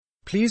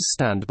Please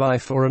stand by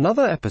for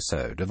another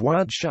episode of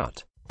Wired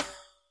Shut.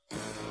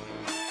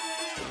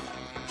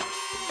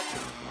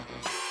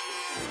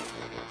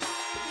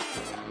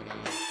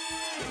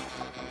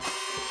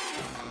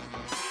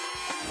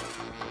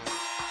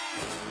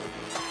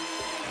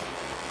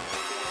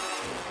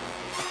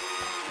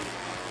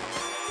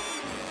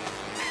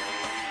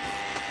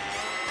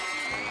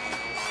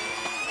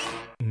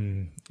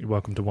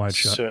 Welcome to Wired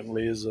Shut.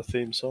 Certainly is a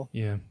theme song.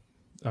 Yeah,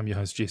 I'm your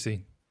host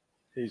Jesse.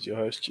 He's your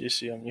host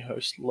Jesse. I'm your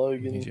host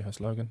Logan. He's your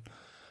host Logan.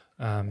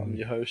 I'm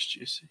your host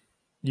Jesse.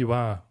 You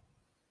are,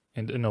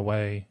 and in a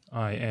way,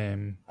 I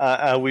am.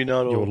 Are we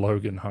not your all?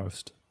 Logan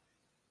host,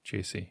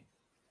 Jesse?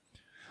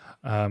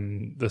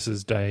 This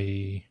is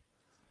day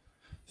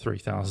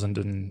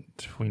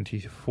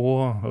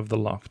 3024 of the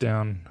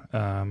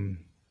lockdown.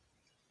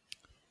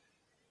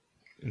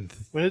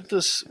 When did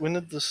this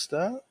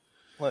start?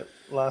 Like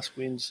last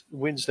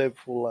Wednesday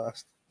before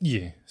last.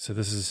 Yeah, so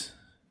this is.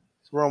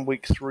 So we're on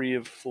week 3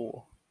 of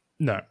 4.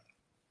 No,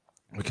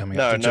 we're coming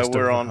up.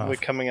 We're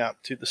coming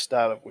up to the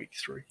start of week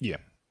 3. Yeah,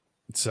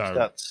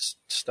 so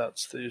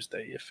starts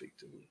Thursday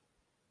effectively.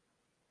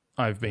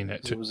 I've been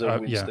at. It was a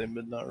Wednesday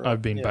midnight. Right?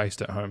 I've been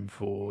based at home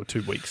for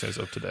 2 weeks as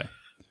of today.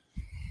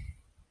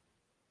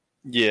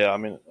 Yeah, I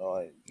mean,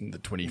 the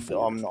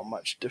 24th. I'm not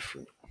much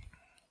different.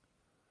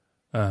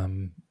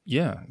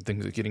 Yeah,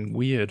 things are getting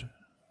weird.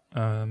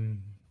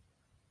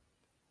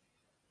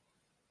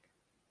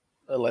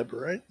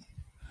 Elaborate.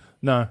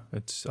 No,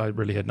 I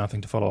really had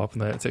nothing to follow up on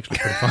that. It's actually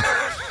pretty fun.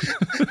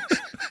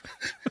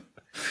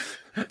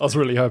 I was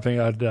really hoping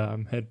I'd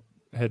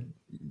had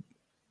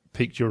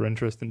piqued your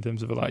interest in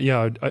terms of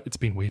it's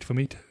been weird for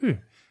me too.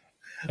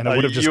 And I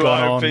would have just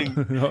gone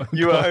on.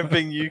 You were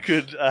hoping you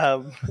could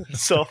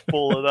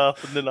softball it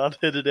up and then I'd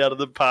hit it out of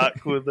the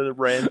park with a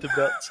rant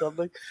about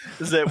something.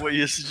 Is that what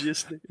you're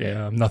suggesting?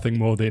 Yeah, I'm nothing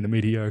more than a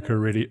mediocre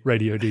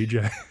radio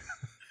DJ.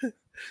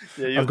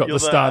 Yeah, I've got the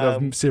start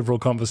of several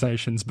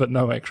conversations, but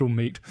no actual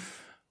meat.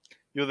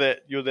 You're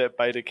that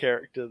beta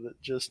character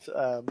that just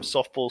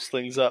softballs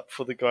things up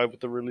for the guy with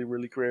the really,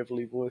 really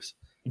gravelly voice.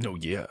 Oh,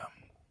 yeah.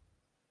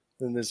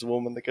 Then there's a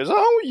woman that goes,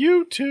 "Oh,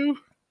 you too."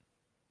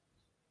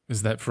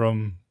 Is that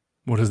from,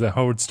 what is that,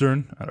 Howard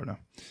Stern? I don't know.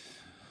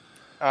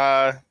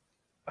 I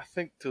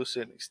think to a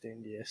certain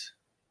extent, yes.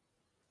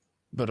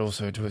 But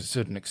also to a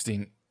certain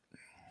extent,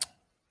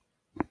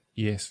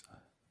 yes.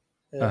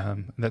 Yeah.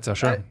 That's our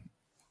show.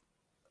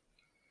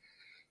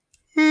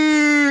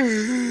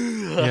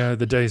 Yeah,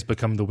 the days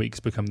become the weeks,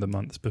 become the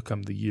months,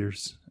 become the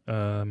years.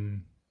 As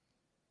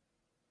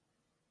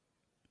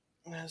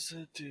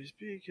the days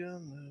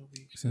become the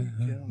weeks,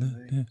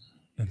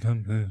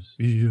 become the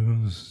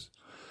years.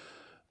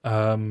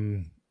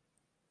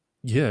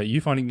 Yeah, are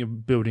you finding you're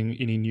building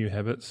any new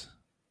habits?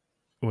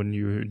 Or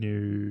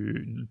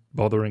new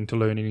bothering to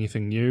learn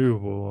anything new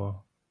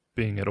or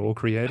being at all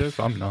creative?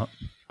 I'm not.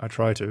 I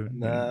try to.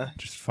 Nah.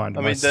 Just find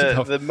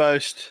myself. The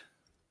most...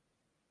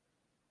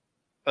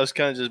 I was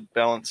kind of just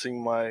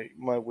balancing my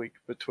week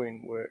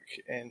between work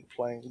and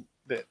playing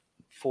that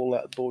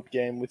Fallout board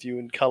game with you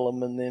and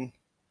Cullum, and then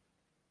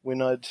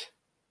when it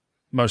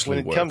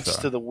comes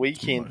to the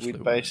weekend,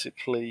 we'd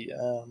basically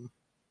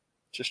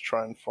just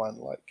try and find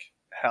like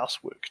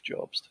housework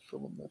jobs to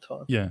fill in the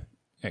time. Yeah,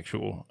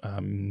 actual.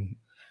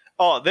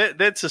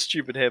 That's a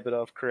stupid habit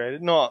I've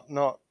created.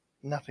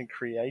 Nothing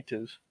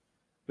creative,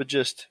 but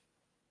just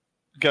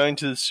going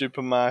to the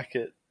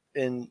supermarket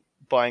and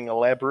buying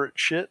elaborate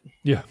shit.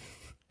 Yeah.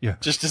 Yeah.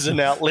 Just as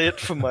an outlet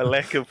for my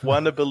lack of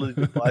one,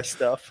 ability to buy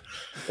stuff,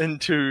 and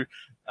two,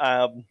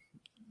 the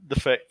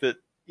fact that,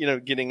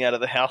 getting out of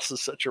the house is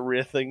such a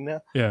rare thing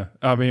now. Yeah.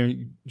 I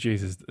mean,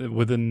 Jesus,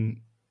 within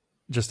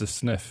just a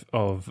sniff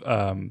of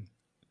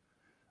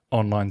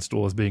online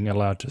stores being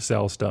allowed to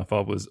sell stuff, I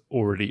was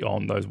already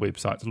on those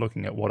websites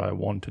looking at what I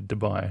wanted to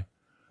buy.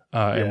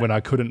 And when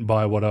I couldn't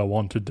buy what I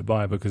wanted to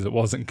buy because it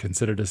wasn't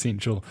considered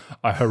essential,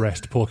 I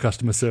harassed poor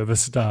customer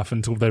service staff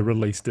until they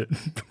released it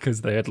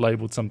because they had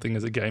labelled something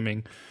as a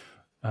gaming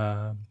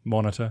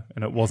monitor,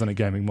 and it wasn't a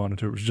gaming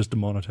monitor, it was just a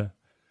monitor.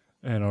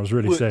 And I was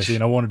really sassy,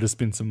 and I wanted to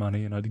spend some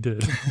money, and I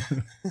did.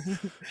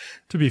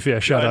 To be fair,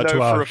 shout out to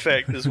our... I know for a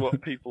fact is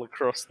what people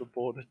across the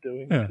board are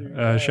doing.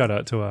 Yeah, shout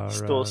out to our...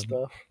 store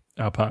stuff.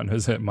 Our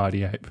partners at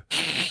Mighty Ape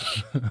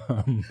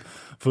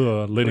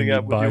for letting me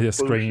buy a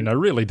screen I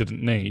really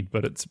didn't need,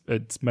 but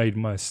it's made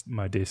my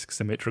desk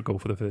symmetrical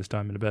for the first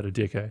time in about a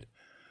decade.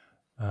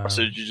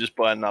 So did you just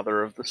buy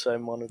another of the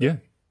same monitor? Yeah.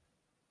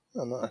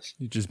 Oh, nice.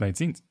 It just made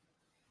sense.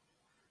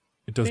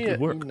 It does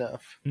good work.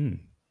 Enough.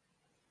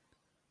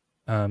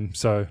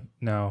 So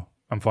now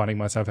I'm finding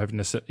myself having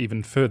to sit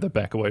even further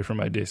back away from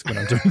my desk when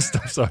I'm doing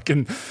stuff so I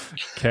can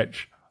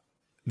catch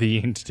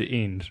the end to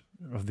end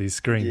of these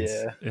screens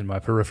in my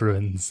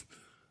peripherals.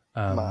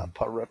 My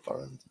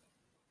peripherals.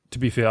 To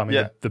be fair, I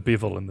mean, the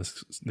bevel in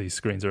these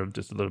screens are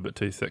just a little bit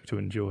too thick to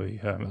enjoy.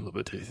 A little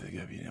bit too thick,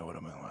 if you know what I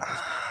mean.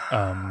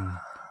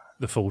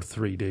 The full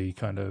 3D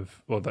kind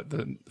of,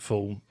 the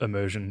full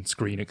immersion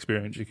screen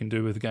experience you can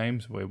do with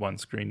games, where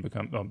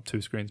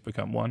two screens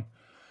become one.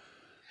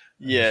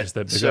 Yeah. just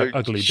that big, So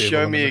ugly bevel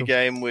show in the me a middle.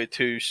 game where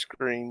two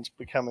screens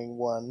becoming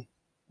one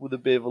with a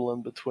bevel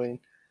in between.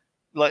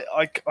 Like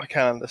I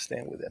can't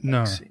understand where that No.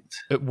 makes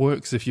sense. It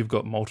works if you've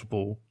got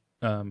multiple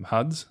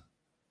HUDs.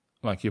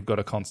 Like you've got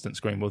a constant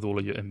screen with all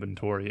of your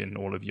inventory and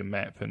all of your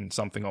map and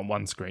something on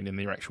one screen and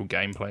your actual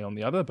gameplay on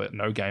the other, but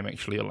no game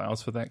actually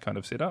allows for that kind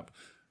of setup,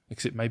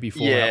 except maybe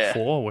Fallout Yeah.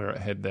 4 where it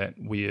had that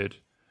weird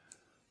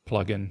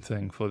plug-in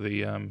thing for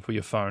the for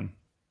your phone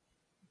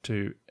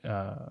to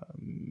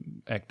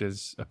act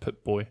as a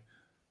Pip-Boy.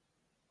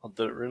 Oh,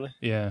 did it really?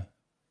 Yeah.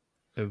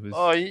 It was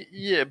Oh,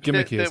 yeah, but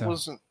gimmicky as that hell.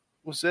 wasn't...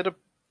 Was that a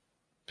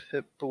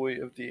Pip-Boy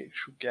of the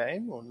actual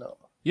game or not?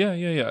 Yeah.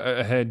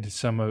 It had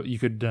some. You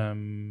could.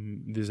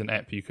 There's an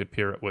app you could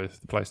pair it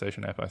with. The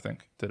PlayStation app, I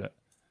think, did it.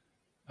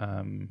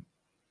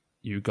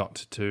 You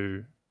got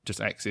to just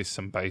access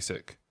some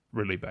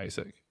really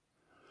basic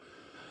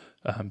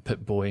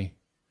Pip-Boy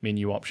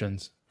menu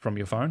options from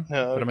your phone.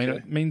 Oh, But I mean, okay.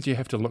 it means you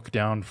have to look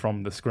down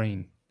from the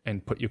screen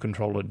and put your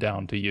controller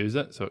down to use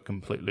it, so it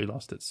completely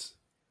lost its.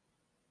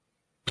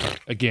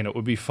 Again, it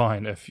would be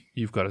fine if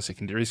you've got a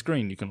secondary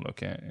screen you can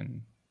look at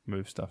and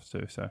move stuff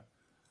to. So.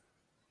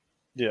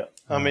 Yeah.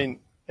 I mean,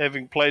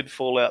 having played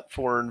Fallout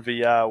 4 in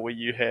VR where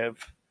you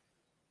have,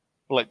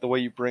 like, the way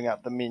you bring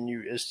up the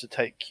menu is to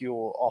take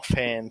your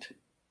offhand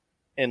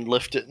and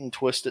lift it and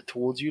twist it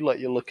towards you like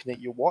you're looking at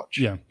your watch.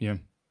 Yeah.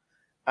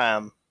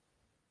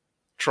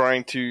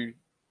 Trying to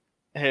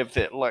have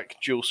that, like,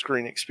 dual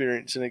screen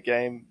experience in a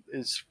game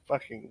is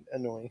fucking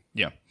annoying.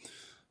 Yeah.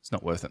 It's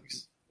not worth it.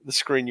 The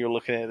screen you're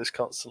looking at is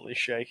constantly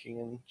shaking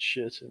and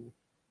shit, and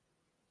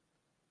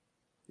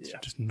yeah.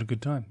 Just not a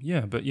good time.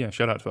 Yeah, but yeah,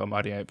 shout out to our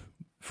Mighty Ape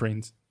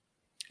friends.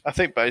 I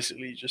think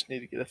basically you just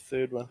need to get a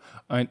third one.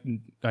 I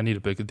need a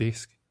bigger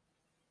desk.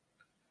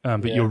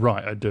 But Yeah. you're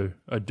right, I do.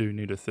 I do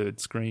need a third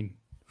screen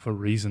for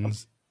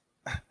reasons.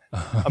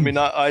 I mean,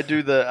 I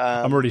do the...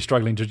 I'm already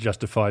struggling to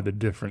justify the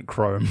different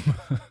Chrome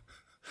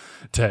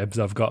tabs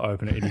I've got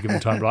open at any given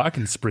time. Like, I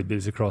can spread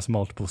these across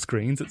multiple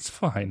screens. It's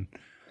fine.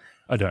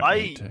 I don't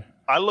need to.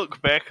 I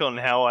look back on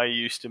how I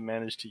used to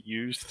manage to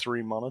use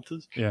 3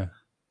 monitors, Yeah.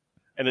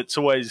 and it's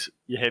always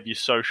you have your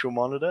social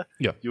monitor,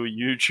 Yeah. your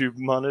YouTube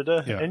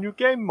monitor, Yeah. and your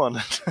game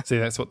monitor. See,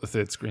 that's what the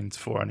third screen's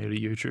for. I need a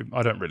YouTube.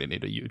 I don't really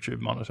need a YouTube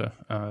monitor.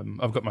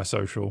 I've got my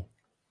social,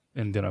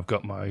 and then I've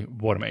got my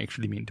what am I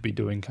actually meant to be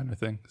doing kind of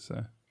thing.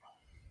 So,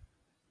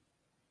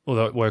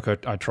 although at work, I've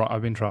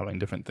been trialing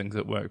different things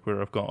at work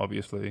where I've got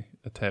obviously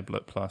a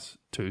tablet plus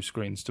 2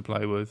 screens to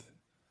play with,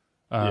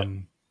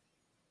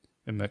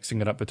 and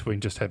mixing it up between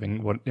just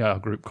having our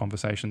group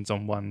conversations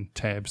on one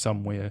tab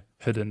somewhere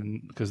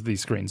hidden, because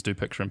these screens do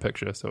picture in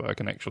picture, so I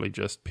can actually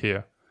just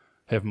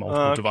have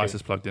multiple okay.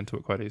 devices plugged into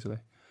it quite easily.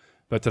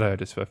 But today I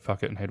just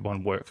fuck it and had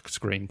one work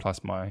screen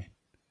plus my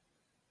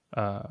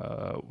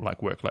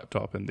like work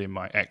laptop, and then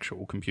my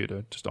actual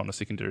computer just on a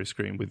secondary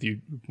screen with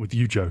you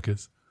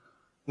jokers.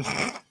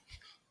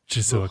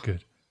 Just so I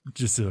could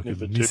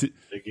Never message, do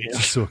it again.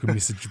 just so I could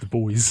message the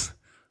boys.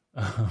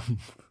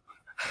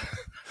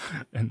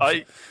 And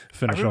I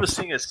finish remember off.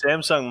 seeing a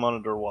Samsung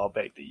monitor a while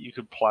back that you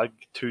could plug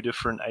 2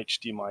 different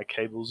HDMI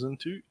cables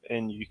into,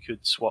 and you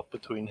could swap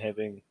between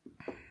having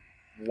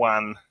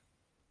one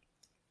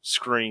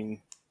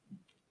screen,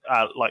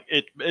 like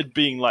it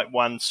being like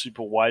one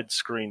super wide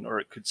screen, or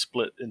it could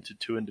split into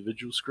 2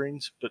 individual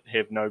screens but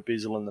have no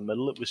bezel in the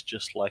middle. It was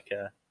just like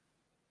it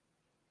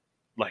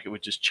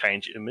would just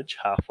change image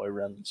halfway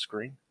around the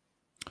screen.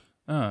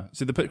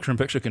 So the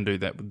picture-in-picture can do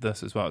that with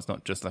this as well. It's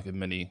not just like a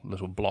mini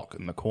little block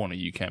in the corner.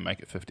 You can make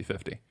it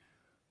 50-50.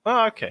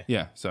 Oh, okay.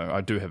 Yeah, so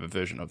I do have a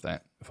version of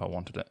that if I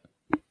wanted it.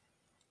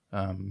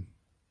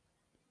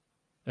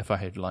 If I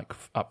had like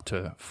up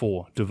to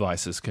 4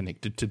 devices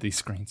connected to these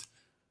screens.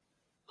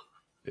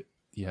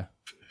 Yeah.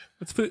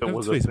 It's That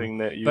was a feasible. thing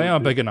that you They are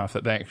would do. big enough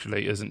that they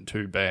actually isn't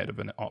too bad of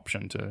an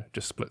option to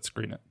just split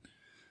screen it.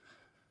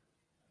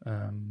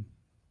 But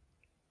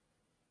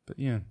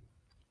yeah.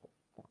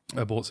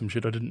 I bought some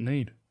shit I didn't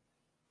need.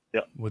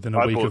 Yeah. Within a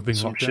I week bought of being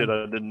some locked shit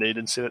down. I didn't need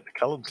and sent it to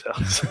Callum's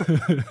house.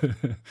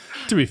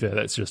 To be fair,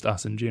 that's just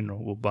us in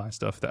general. We'll buy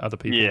stuff that other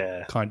people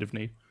Yeah. kind of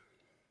need.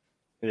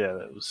 Yeah,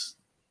 that was,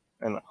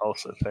 and I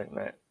also think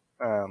that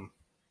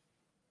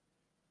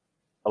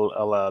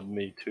allowed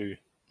me to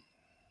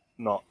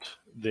not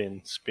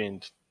then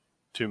spend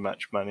too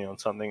much money on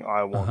something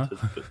I wanted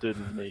but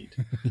didn't need.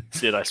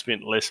 Instead, I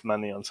spent less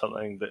money on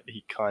something that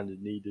he kind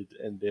of needed,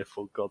 and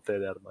therefore got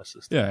that out of my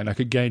system. Yeah, and I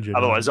could gauge it.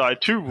 Otherwise, I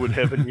too would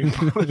have a new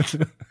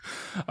monitor.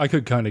 I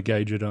could kind of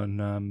gauge it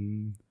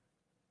on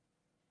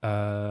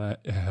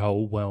how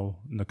well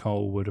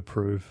Nicole would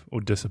approve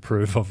or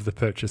disapprove of the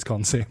purchase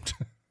concept.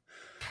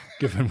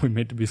 Given we're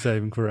meant to be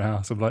saving for a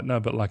house, I'm like, no,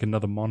 but like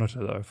another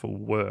monitor though for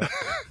work,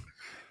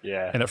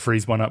 Yeah, and it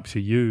frees one up to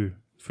you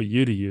for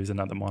you to use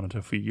another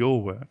monitor for your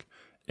work,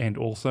 and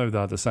also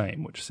they're the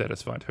same, which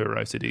satisfied her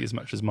OCD as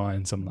much as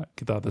mine. So I'm like,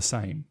 they're the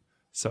same,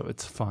 so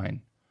it's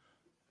fine.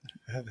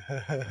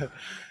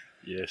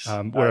 Yes.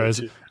 Whereas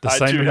I the do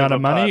same have amount a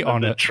of money partner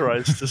on that it.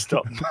 tries to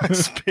stop my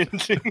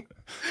spending.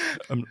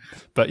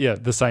 But yeah,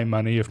 the same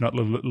money, if not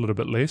a little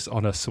bit less,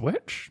 on a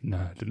Switch.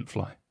 No, it didn't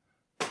fly.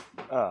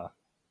 Ah,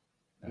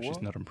 No,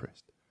 she's not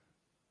impressed.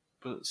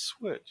 but it's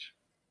Switch.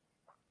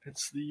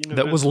 It's the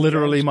Universal That was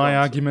literally Games my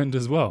console. argument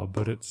as well.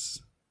 But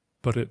it's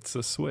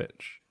a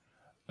Switch.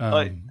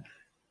 Like,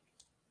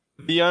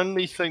 the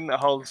only thing that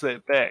holds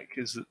that back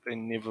is that they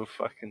never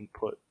fucking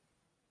put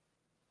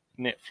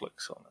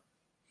Netflix on it.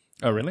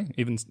 Oh really?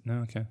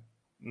 No, okay.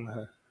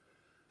 No.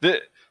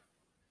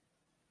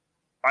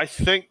 I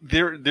think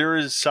there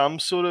is some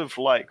sort of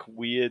like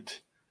weird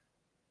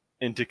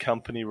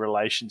intercompany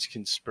relations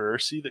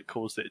conspiracy that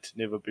caused that to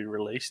never be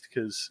released,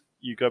 because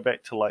you go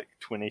back to like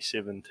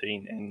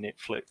 2017 and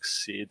Netflix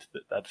said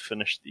that they'd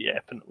finished the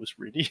app and it was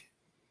ready.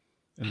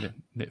 And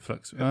then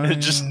Netflix. It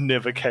just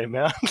never came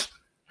out.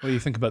 Well, you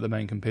think about the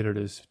main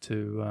competitors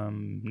to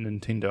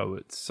Nintendo,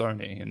 it's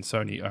Sony, and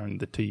Sony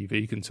owned the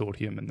TV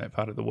consortium in that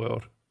part of the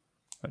world,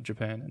 like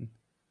Japan.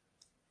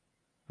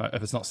 And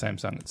if it's not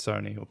Samsung, it's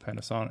Sony or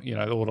Panasonic. You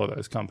know, all of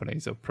those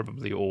companies are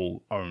probably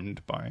all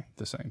owned by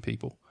the same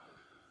people.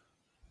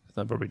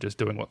 They're probably just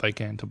doing what they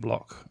can to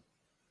block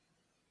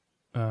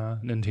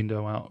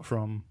Nintendo out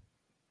from,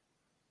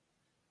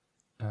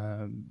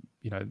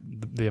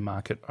 their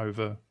market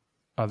over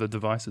other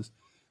devices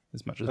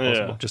as much as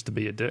possible, just to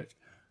be a dick.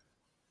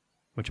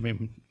 Which, I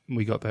mean,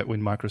 we got that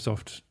when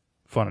Microsoft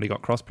finally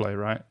got crossplay,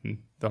 right? And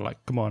they're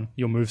like, come on,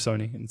 you'll move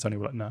Sony. And Sony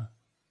were like, no,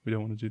 we don't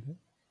want to do that.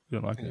 We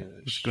don't like it.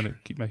 We're just going to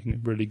keep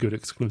making really good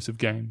exclusive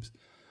games.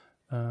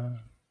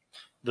 That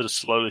is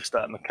slowly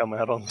starting to come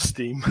out on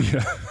Steam.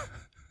 Yeah.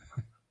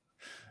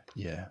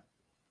 Yeah.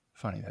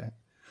 Funny that.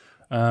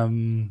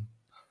 I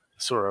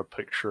saw a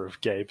picture of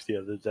Gabe the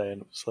other day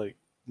and it was like,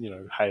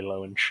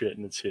 Halo and shit,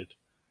 and it said,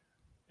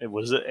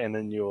 and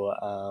in your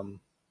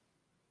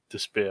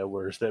despair,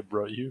 where has that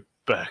brought you?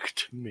 Back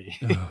to me.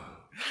 It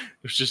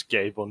was just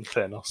Gabe on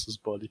Thanos'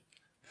 body.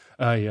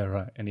 Oh, yeah,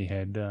 right. And he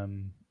had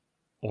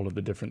all of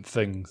the different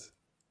things,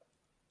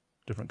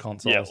 different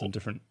consoles and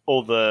different...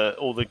 all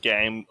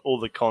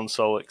the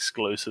console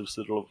exclusives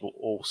that have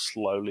all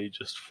slowly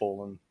just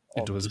fallen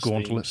into his Steam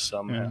gauntlet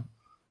somehow. Yeah.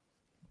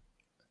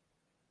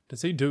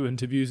 Does he do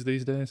interviews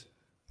these days?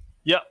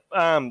 Yeah,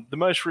 the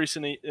most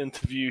recent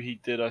interview he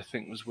did, I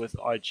think, was with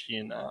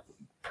IGN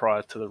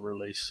prior to the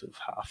release of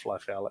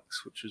Half-Life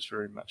Alyx, which was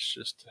very much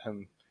just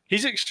him.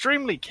 He's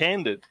extremely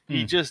candid.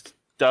 He just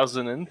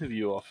doesn't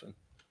interview often.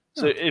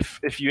 So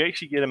if you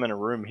actually get him in a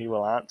room, he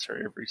will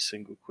answer every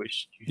single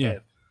question you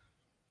have.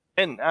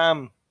 And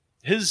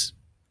his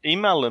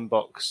email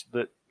inbox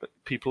that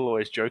people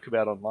always joke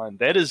about online,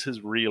 that is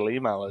his real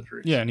email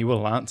address. Yeah, and he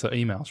will answer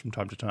emails from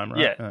time to time,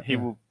 right? Yeah, he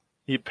will.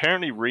 He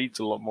apparently reads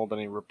a lot more than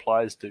he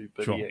replies to,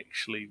 but he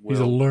actually will.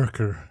 He's a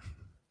lurker.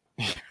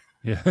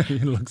 Yeah, he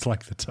looks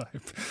like the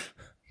type.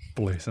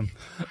 Bless him.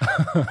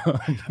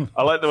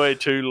 I like the way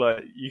too,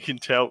 like you can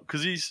tell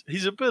because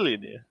he's a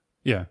billionaire.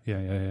 Yeah.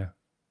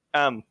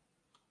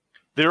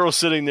 They're all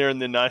sitting there in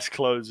their nice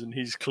clothes, and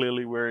he's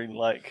clearly wearing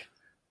like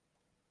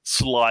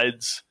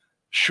slides,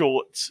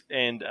 shorts,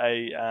 and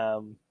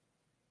a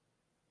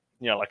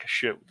like a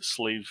shirt with the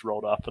sleeves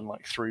rolled up and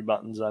like 3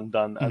 buttons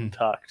undone,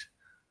 untucked.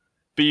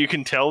 But you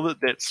can tell that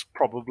that's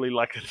probably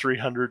like a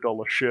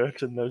 $300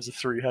 shirt, and those are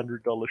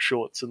 $300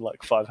 shorts and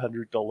like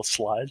 $500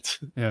 slides.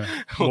 Yeah,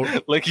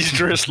 like he's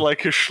dressed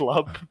like a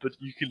schlub, but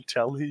you can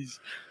tell he's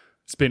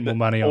spent more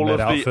money on that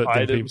outfit all of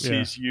the than items people.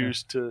 he's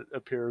used to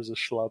appear as a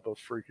schlub are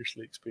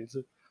freakishly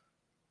expensive.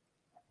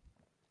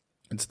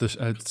 It's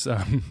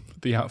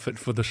the outfit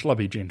for the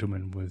schlubby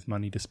gentleman with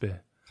money to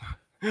spare.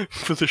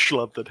 For the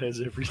schlub that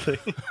has everything.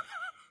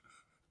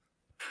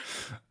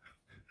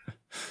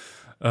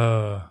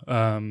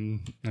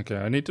 Okay,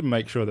 I need to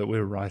make sure that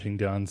we're writing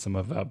down some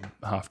of our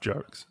half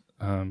jokes,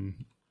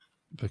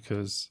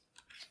 because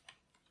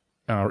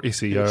our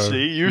SEO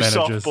See, you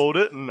managers... softballed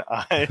it and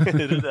I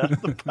hit it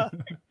out the park.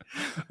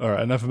 All right,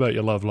 enough about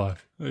your love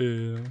life.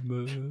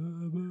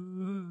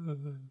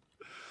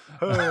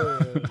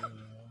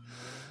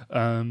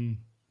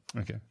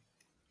 Okay.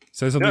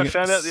 So something. I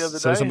found out the other day.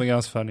 Say something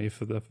else funny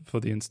for the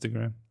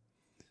Instagram.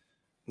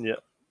 Yeah.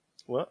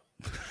 What?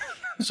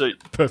 So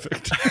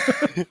perfect.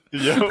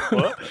 Yeah.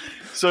 What?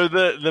 So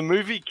the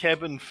movie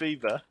Cabin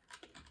Fever.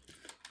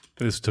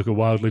 This took a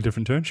wildly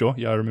different turn. Sure.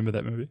 Yeah, I remember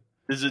that movie.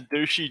 There's a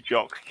douchey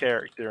jock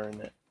character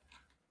in it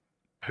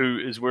who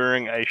is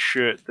wearing a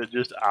shirt that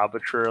just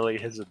arbitrarily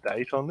has a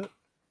date on it.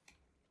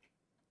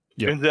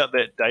 Yep. Turns out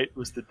that date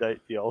was the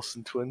date the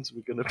Olsen twins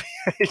were going to be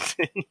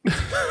 18.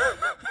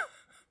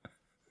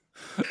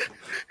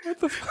 What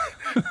the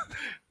fuck?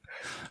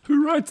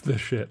 Who writes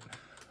this shit?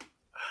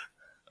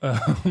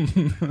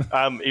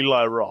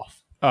 Eli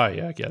Roth. Oh,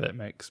 yeah, okay, that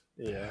makes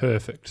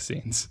perfect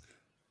sense.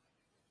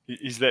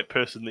 He's that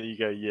person that you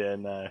go, yeah,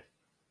 no.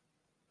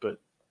 But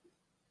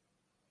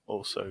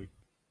also...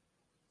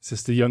 It's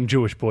just a young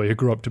Jewish boy who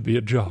grew up to be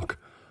a jock.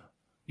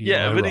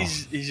 Yeah, but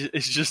he's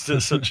just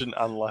such an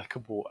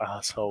unlikable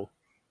asshole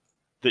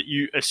that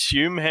you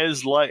assume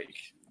has, like,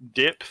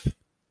 depth,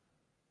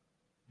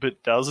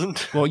 but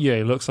doesn't. Well, yeah,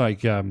 he looks like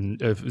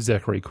if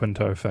Zachary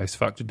Quinto face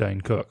fucked Dane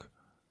Cook.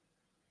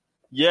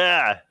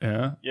 Yeah,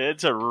 Yeah.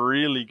 it's a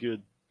really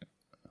good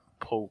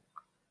pull.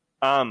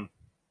 But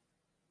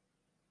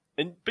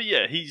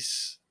yeah,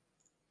 he's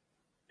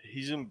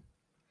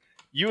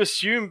you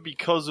assume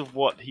because of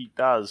what he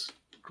does.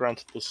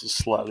 Granted, this is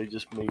slightly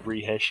just me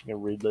rehashing a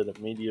Red Letter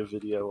Media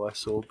video I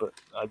saw, but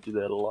I do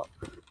that a lot.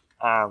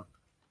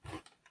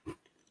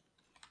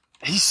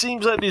 He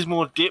seems like there's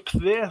more depth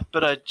there,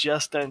 but I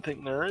just don't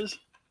think there is.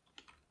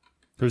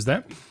 Who's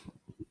that?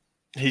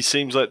 He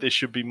seems like there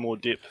should be more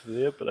depth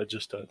there, but I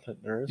just don't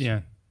think there is.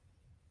 Yeah.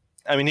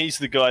 I mean, he's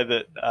the guy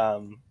that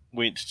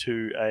went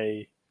to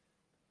a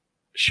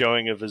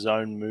showing of his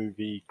own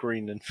movie,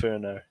 Green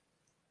Inferno,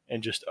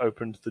 and just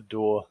opened the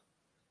door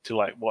to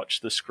like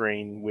watch the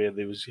screen where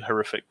there was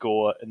horrific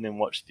gore, and then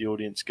watch the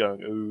audience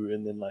going ooh,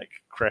 and then like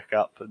crack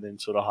up, and then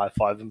sort of high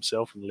five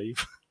himself and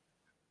leave.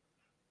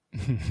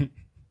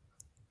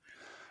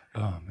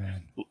 Oh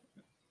man.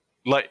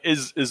 Like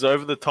as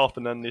over the top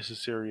and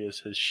unnecessary as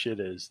his shit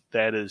is,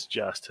 that is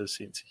just his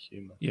sense of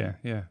humor. Yeah,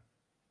 yeah.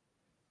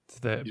 It's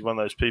that. He's one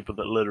of those people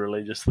that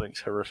literally just thinks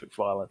horrific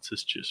violence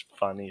is just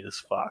funny as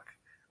fuck,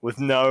 with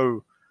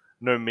no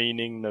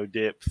meaning, no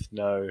depth,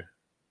 no.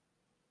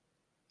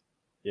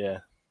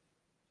 Yeah.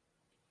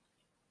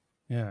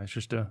 Yeah,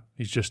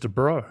 he's just a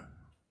bro.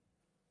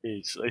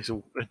 He's a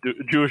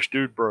Jewish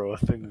dude, bro. A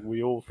thing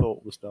we all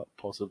thought was not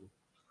possible.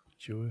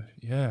 Jewish.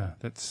 Yeah,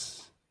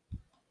 that's.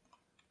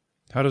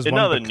 How does In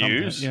one other become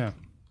news, that? Yeah.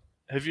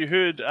 have you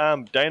heard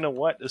Dana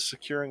White is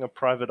securing a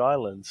private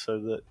island so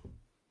that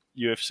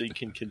UFC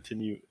can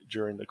continue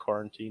during the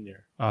quarantine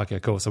era? Okay,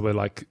 cool. So we're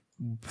like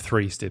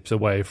 3 steps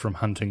away from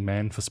hunting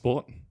man for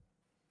sport.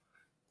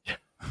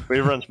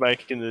 Everyone's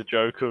making the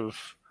joke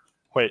of,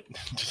 wait,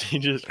 did he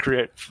just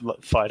create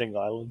Fighting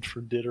Island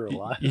from Dead or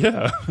Alive?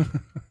 Yeah.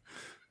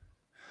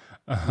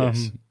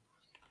 Yes.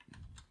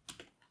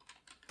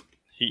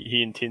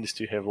 He intends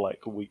to have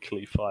like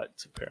weekly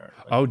fights,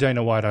 apparently. Oh,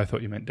 Dana White. I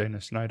thought you meant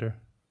Dana Snyder.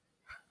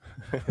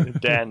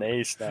 Dan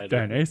A. Snyder.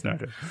 Dan A.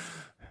 Snyder.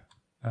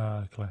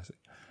 Classic.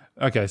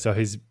 Okay, so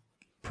his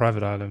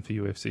private island for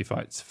UFC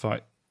fights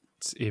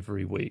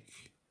every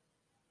week.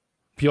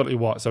 Purely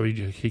what? So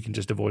he can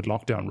just avoid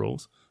lockdown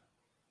rules?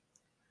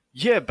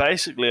 Yeah,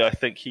 basically, I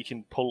think he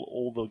can pull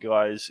all the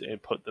guys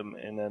and put them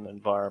in an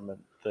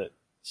environment that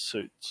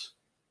suits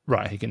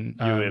Right, he can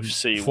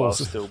UFC while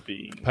still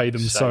being pay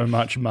them safe. so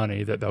much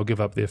money that they'll give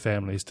up their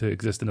families to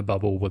exist in a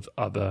bubble with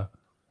other,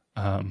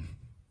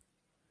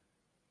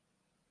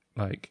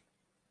 like,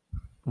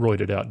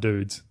 roided out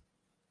dudes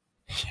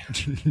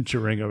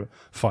during a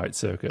fight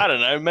circuit. I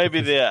don't know. Maybe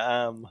they're.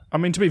 I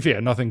mean, to be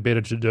fair, nothing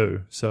better to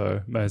do,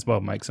 so may as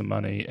well make some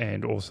money,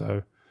 and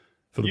also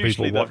for the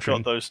Usually people they've watching.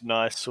 got those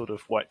nice sort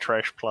of white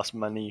trash plus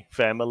money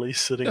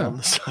families sitting on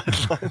the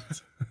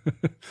sidelines.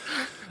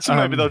 So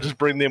maybe they'll just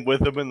bring them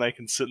with them and they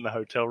can sit in the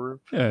hotel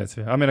room. Yeah, that's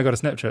fair. I mean, I got a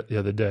Snapchat the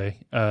other day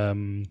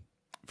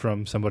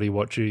from somebody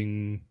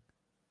watching.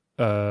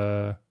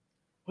 What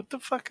the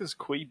fuck is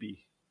Queeby?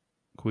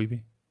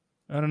 Queeby?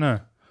 I don't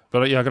know.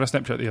 But yeah, I got a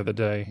Snapchat the other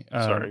day.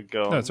 Sorry,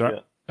 go on. That's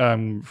right.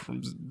 From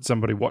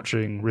somebody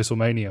watching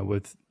WrestleMania,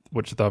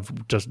 which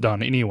they've just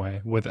done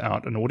anyway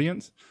without an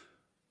audience.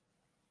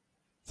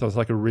 So it's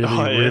like a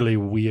really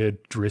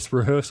weird dress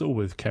rehearsal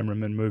with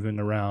cameramen moving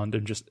around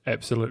and just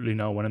absolutely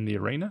no one in the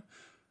arena.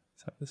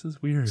 So this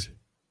is weird.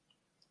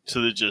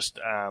 So they're just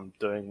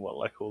doing what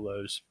like all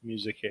those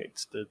music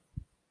acts did.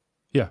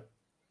 Yeah.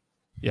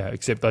 Yeah,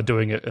 except they're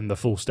doing it in the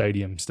full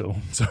stadium still.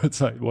 So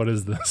it's like, what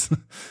is this?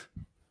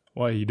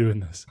 Why are you doing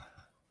this?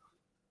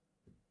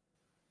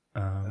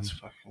 That's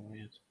fucking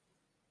weird.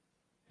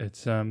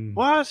 It's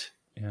What?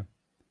 Yeah.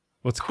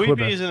 What's Quibi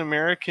Quibi? is an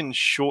American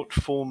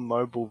short-form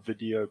mobile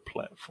video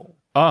platform.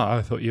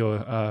 I thought you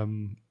were.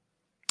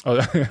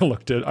 I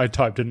looked at. I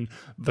typed in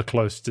the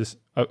closest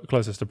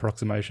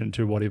approximation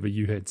to whatever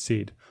you had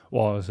said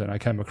was, and I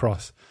came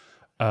across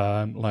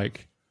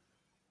like.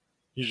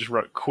 You just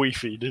wrote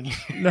Queefy, didn't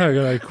you? No,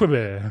 like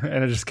Quibi,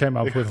 and it just came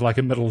up with like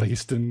a Middle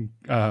Eastern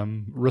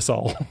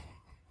risol.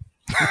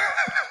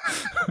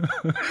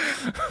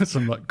 So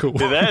I'm like, cool.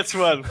 Yeah, that's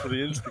one for the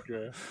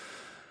Instagram.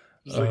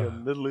 Just like a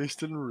Middle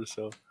Eastern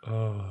result.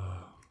 I'm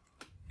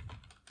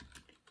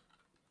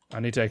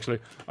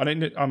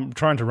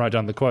trying to write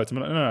down the quotes.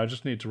 I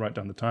just need to write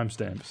down the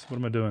timestamps. What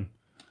am I doing?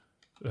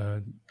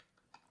 I'll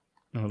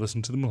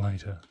listen to them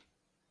later.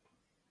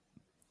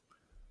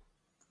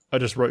 I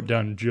just wrote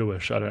down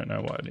Jewish. I don't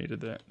know why I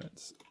needed that.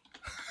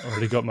 I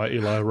already got my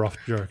Eli Roth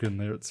joke in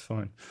there. It's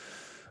fine.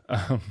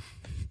 To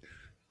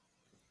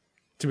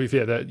be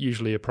fair, that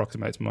usually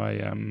approximates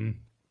my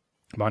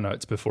my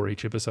notes before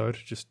each episode.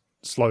 Just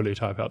slowly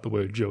type out the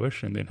word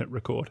Jewish and then hit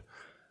record.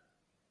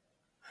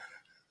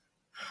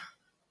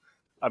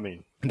 I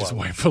mean, And just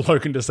wait for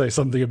Logan to say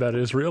something about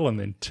Israel and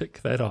then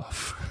tick that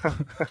off.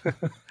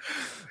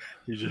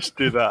 you just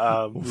do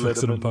that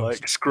fix it in Letterman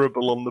post. like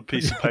scribble on the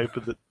piece of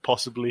paper that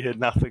possibly had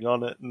nothing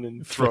on it, and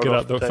then throw Flick it it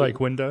off out the table. fake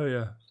window,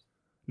 yeah.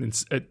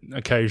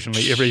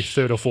 Occasionally, every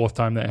third or fourth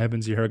time that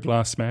happens, you hear a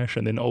glass smash,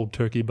 and then Old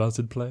Turkey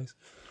Buzzard plays.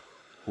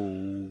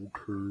 Not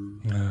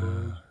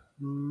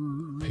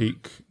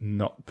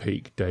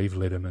peak Dave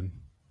Letterman,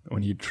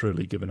 when you'd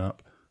truly given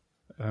up.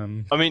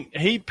 I mean,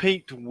 he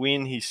peaked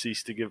when he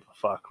ceased to give a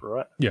fuck,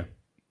 right? Yeah,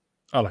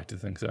 I like to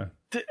think so.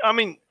 I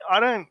mean,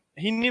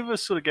 he never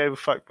sort of gave a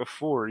fuck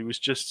before. He was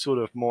just sort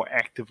of more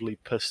actively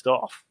pissed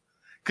off.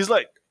 Because,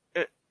 like,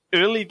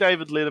 early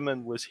David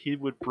Letterman he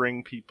would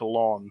bring people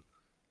on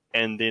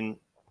and then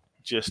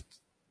just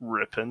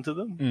rip into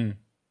them.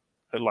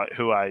 Like,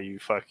 who are you?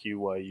 Fuck you.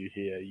 Why are you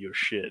here? You're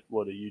shit.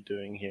 What are you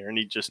doing here? And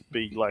he'd just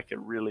be like a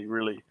really,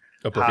 really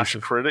harsh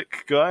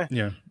critic guy.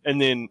 Yeah.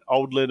 And then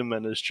old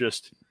Letterman is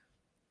just,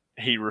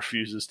 he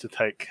refuses to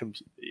take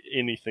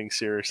anything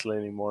seriously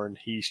anymore, and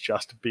he's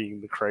just being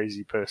the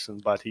crazy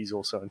person, but he's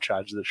also in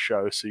charge of the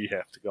show, so you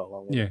have to go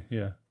along with it.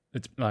 Yeah.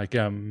 It's like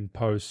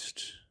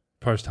post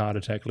heart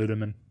attack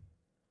Letterman.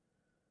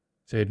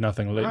 So he had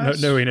nothing,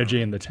 no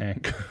energy in the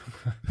tank.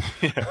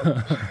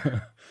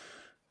 Yeah.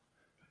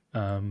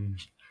 And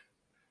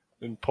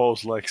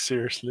Paul's like,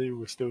 seriously,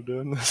 we're still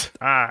doing this?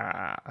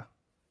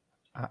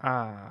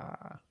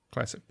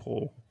 Classic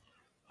Paul.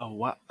 Oh,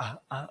 what?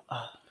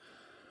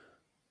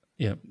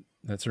 Yeah,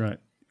 that's right.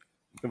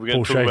 Are we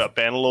going to talk about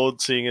Bannerlord,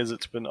 seeing as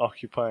it's been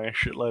occupying a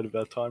shitload of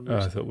our time?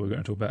 I thought we were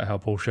going to talk about how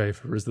Paul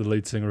Schaefer is the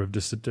lead singer of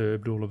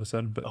Disturbed all of a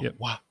sudden, but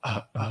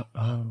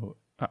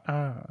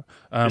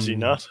is he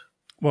not?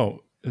 Well,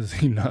 is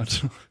he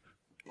not?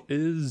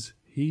 Is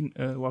he?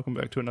 Welcome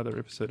back to another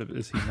episode of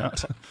Is He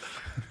Not?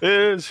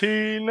 Is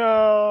he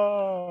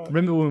not?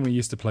 Remember when we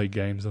used to play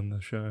games on the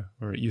show,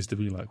 where it used to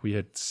be like we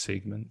had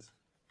segments?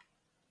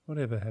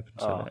 Whatever happened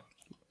to that?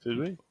 Did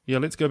we? Yeah,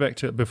 let's go back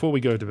to, before we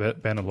go to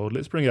Bannerlord,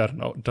 let's bring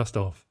out dust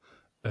off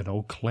an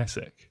old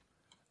classic.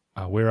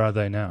 Where Are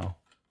They Now?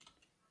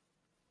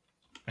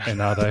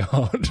 And are they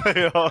hot?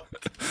 They are.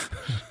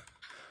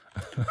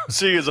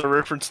 Seeing as I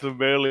referenced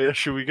them earlier,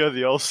 should we go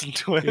the Olsen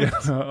twins? Yeah.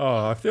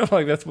 Oh, I feel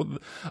like that's what...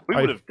 We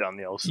would have done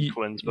the Olsen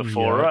twins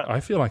before, right? I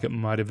feel like it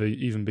might have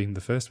even been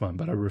the first one,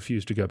 but I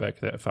refuse to go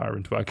back that far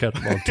into our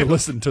catalogue to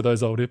listen to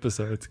those old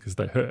episodes because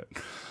they hurt.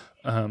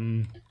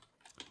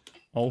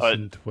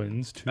 Olsen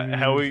twins.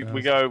 How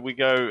we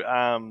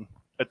go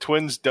a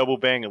twins double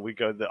banger. We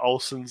go the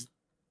Olsens,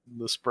 and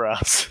the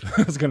Sprouts.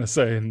 I was going to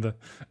say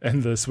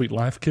and the Sweet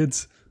Life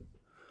Kids.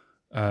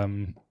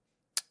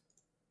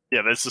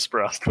 Yeah, that's the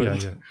Sprouse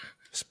twins. Yeah.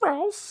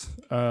 Sprouse.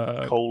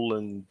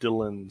 Colin,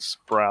 Dylan,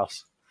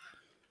 Sprouse.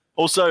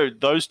 Also,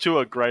 those two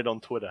are great on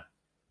Twitter.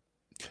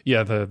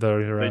 Yeah, they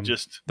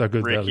just they're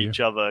good wreck value.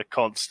 each other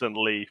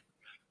constantly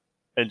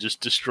and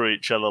just destroy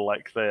each other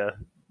like they're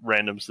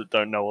randoms that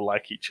don't know or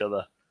like each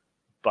other,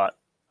 but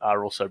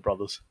are also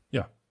brothers.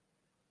 Yeah.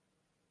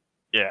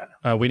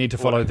 Yeah. We need to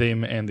follow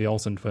them and the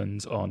Olsen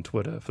twins on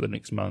Twitter for the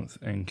next month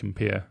and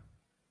compare.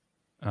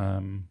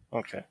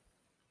 Okay.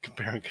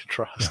 Compare and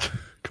contrast. Yeah.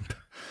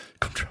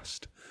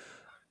 Contrast.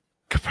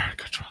 Compare and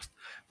contrast.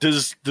 Do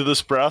the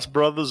Sprouse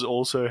brothers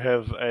also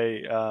have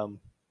a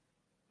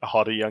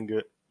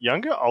hotter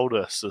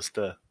older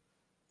sister?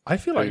 I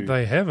feel like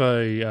they have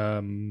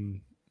a.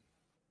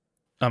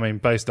 I mean,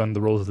 based on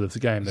the rules of this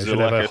game, they should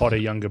have a hotter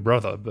younger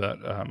brother, but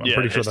I'm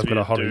pretty sure they've got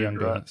a hotter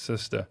younger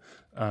sister.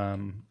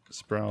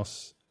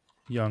 Sprouse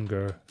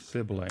younger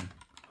sibling.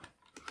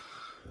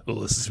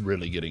 Oh, this is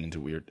really getting into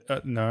weird.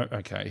 No,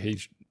 okay.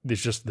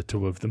 There's just the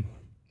two of them.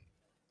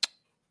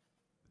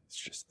 It's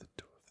just the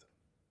two of them.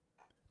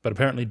 But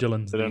apparently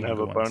Dylan's. They don't have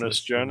a bonus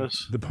so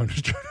Jonas. The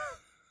bonus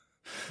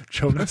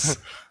Jonas.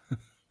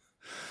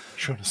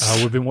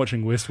 We've been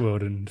watching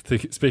Westworld, and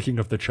speaking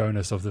of the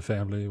Jonas of the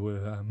family,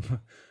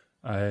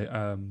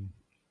 I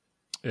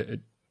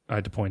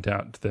had to point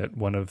out that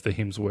one of the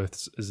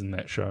Hemsworths is in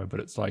that show, but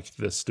it's like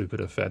the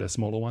stupider, fatter,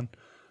 smaller one.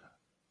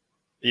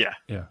 Yeah.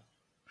 Yeah.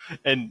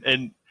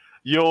 And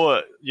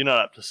you're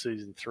not up to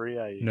season 3,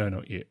 are you? No,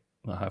 not yet.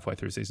 Well, halfway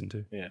through season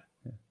 2. Yeah.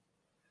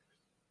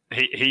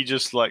 He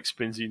just like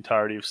spends the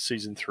entirety of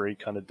season 3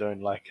 kind of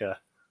doing like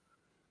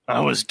I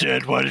was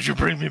dead. Why did you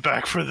bring me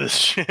back for this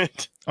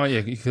shit? Oh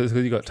yeah, because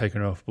he got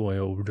taken off by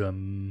old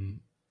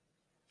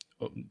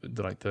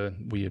like the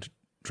weird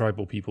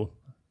tribal people,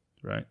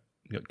 right?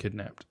 He got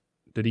kidnapped.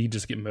 Did he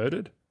just get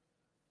murdered?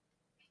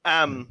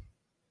 I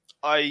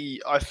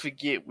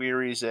forget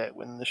where he's at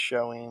when the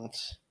show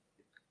ends.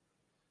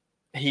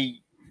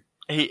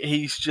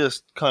 He's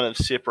just kind of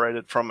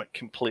separated from it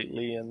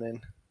completely, and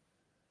then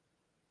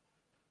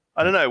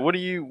I don't know.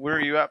 Where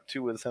are you up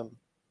to with him?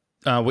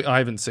 I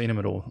haven't seen him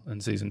at all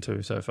in season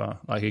 2 so far.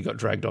 Like he got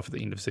dragged off at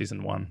the end of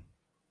season 1.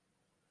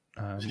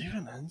 Is he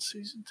even in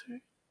season 2?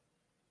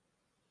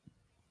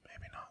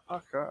 Maybe not.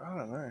 Okay, I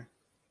don't know.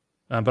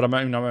 But I'm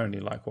only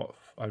like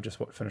I've just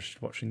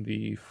finished watching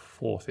the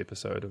 4th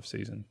episode of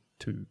season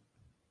 2.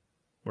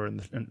 We're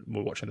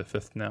watching the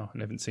 5th now,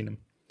 and haven't seen him.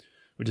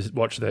 We just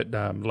watched that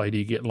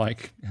lady get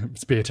like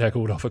spear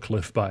tackled off a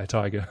cliff by a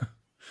tiger.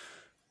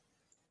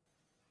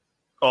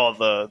 Oh,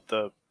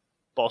 the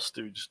boss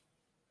dude's.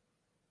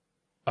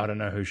 I don't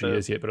know who she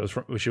is yet, but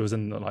she was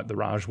in the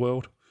Raj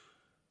world.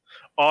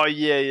 Oh,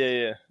 yeah.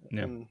 Yeah.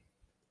 Mm,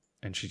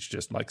 And she's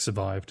just like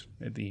survived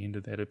at the end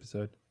of that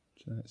episode.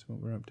 So that's what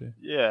we're up to.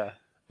 yeah.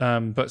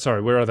 But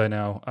sorry, where are they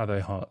now? Are they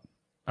hot?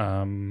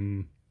 I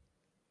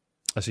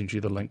sent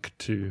you the link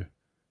to.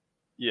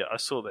 Yeah, I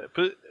saw that.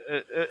 But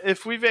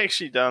if we've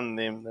actually done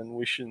them, then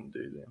we shouldn't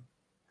do them.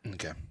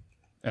 Okay.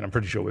 And I'm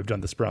pretty sure we've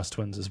done the Sprouse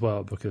twins as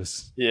well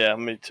because. Yeah,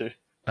 me too.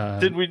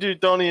 Did we do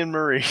Donnie and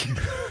Marie?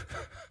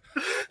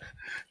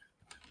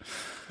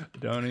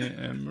 Donnie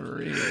and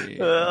Marie.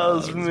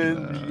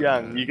 Osmond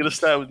Young. You got to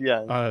start with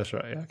Young. Oh, that's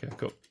right. Yeah, okay,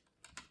 cool.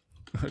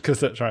 Because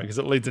that's right. Because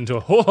it leads into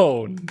a.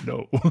 Oh,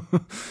 no.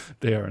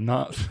 They are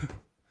not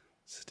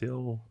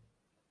still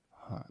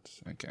hot.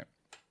 Okay.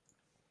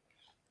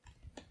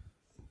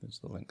 There's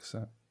the link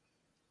set.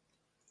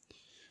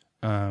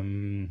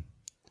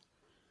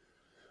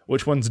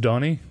 Which one's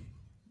Donnie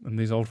in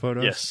these old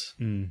photos? Yes.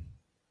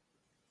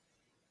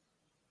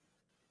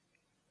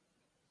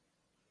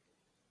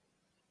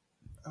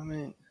 I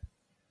mean,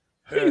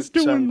 he's her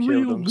son doing killed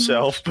real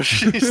himself, but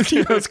she's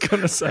I was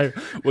gonna say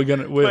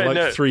we're Wait, like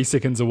no. 3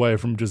 seconds away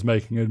from just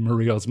making a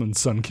Marie Osmond's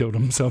son killed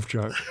himself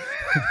joke.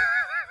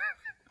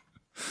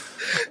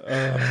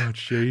 Oh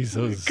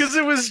Jesus! Because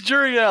it was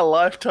during our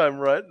lifetime,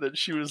 right? That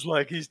she was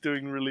like, he's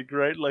doing really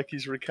great, like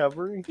he's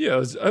recovering.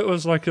 Yeah, it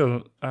was like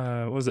a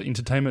what was it,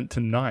 Entertainment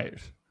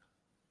Tonight,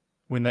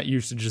 when that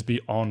used to just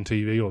be on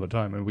TV all the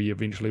time, and we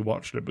eventually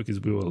watched it because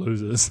we were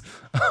losers.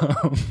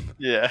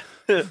 Yeah.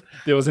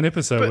 There was an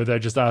episode where they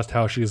just asked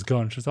how she's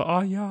gone. She's like,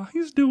 "Oh yeah,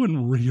 he's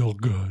doing real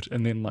good,"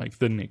 and then like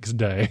the next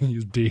day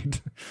he's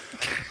dead.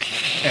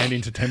 And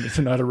Entertainment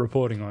Tonight are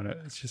reporting on it.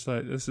 It's just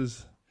like, this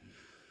is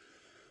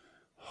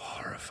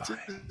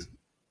horrifying.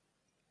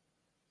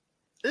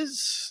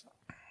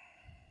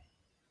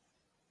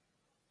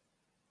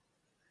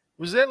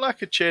 Was that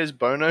like a Chaz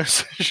Bono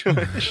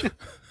situation?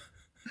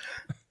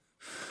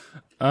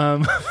 I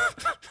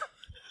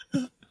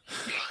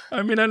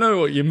mean, I know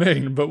what you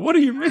mean, but what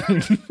do you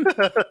mean?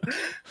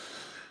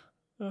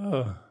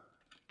 Oh,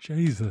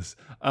 Jesus.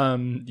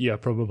 Yeah,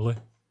 probably.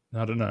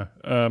 I don't know.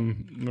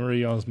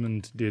 Marie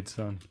Osmond, dead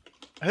son.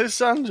 His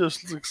son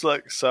just looks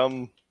like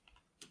some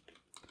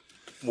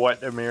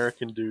white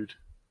American dude.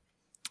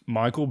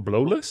 Michael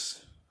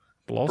Blowless?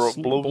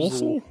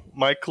 Blossel?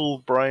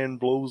 Michael Brian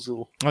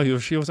Blowsel. Oh,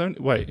 she was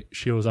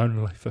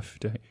only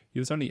 50. He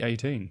was only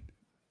 18.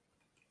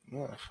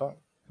 Oh, fuck.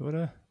 What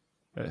it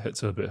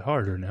hits a bit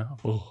harder now.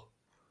 Oh,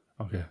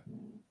 okay.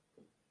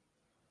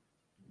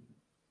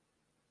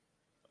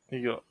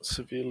 He got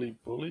severely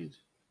bullied.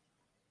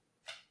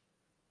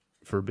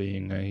 For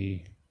being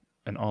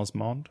an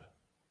Osmond.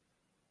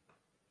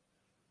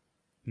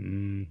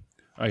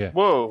 Okay.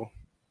 Whoa.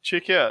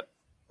 Check out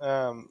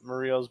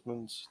Marie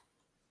Osmond's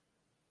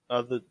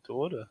other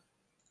daughter.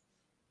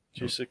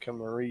 Jessica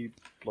Marie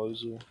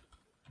Blowsel.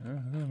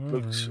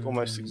 Looks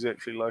almost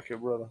exactly like her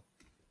brother.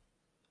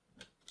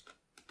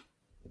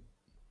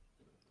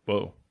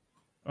 Whoa.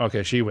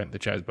 Okay, she went the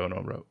Chaz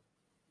Bono route.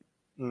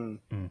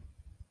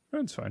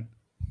 That's fine.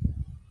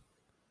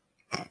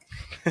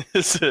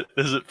 Is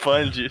it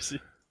fine,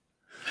 Jesse?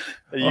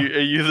 Are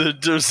you the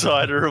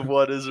decider of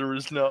what is or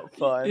is not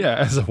fine? Yeah,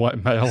 as a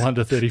white male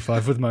under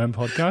 35 with my own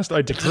podcast,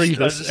 I decree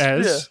this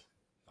as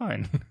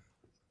fine.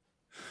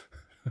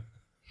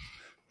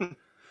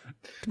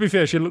 To be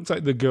fair, she looks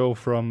like the girl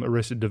from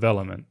Arrested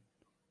Development.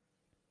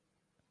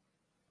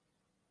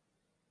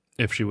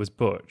 If she was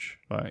butch,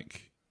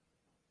 like...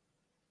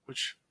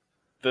 Which,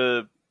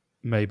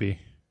 Maybe.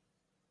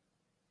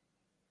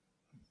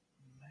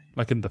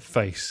 Like in the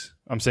face.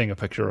 I'm seeing a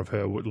picture of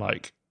her with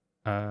like...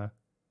 that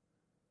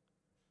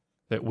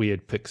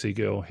weird pixie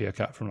girl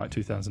haircut from like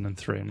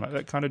 2003. I'm like,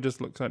 that kind of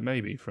just looks like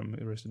maybe from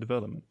Arrested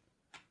Development.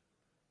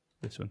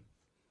 This one.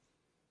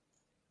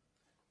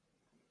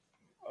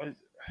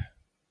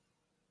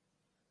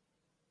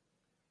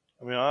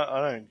 I mean,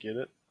 I don't get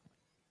it.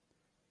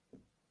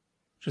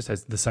 Just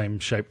has the same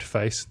shaped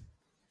face.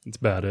 That's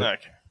about it.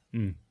 Okay.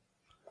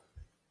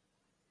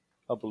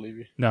 I believe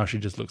you. Now she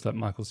just looks like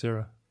Michael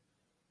Cera.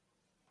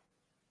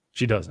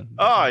 She doesn't.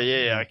 Oh,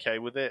 yeah, okay.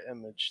 With that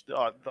image,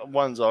 the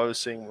ones I was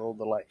seeing were all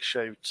the like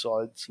shaved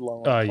sides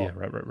long. Oh, yeah,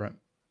 right.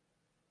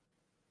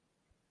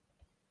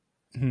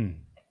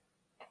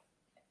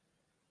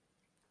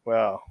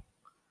 Wow.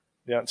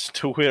 The answer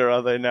to where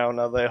are they now and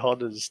are they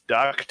hot is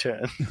Dark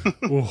Turn.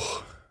 Ooh.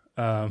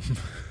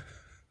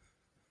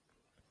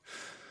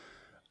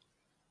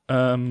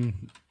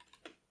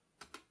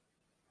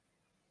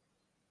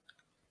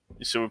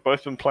 So we've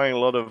both been playing a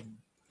lot of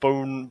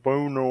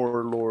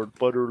Boner Lord,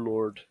 Butter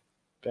Lord,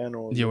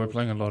 Banner. Yeah, we're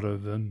playing a lot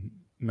of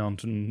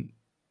Mountain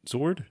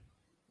Sword?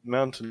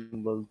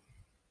 Mountain Blade.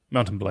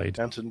 Mountain Blade.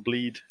 Mountain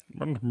Bleed.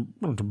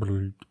 Mountain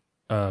Blade.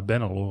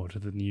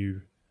 Bannerlord, the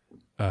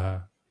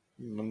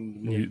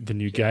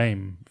new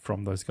game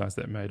from those guys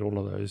that made all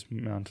of those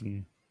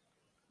Mountain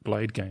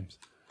Blade games.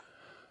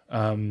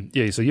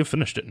 Yeah, so you've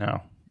finished it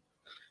now.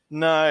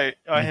 No,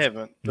 I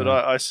haven't, but No.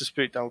 I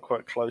suspect I'm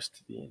quite close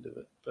to the end of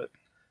it. But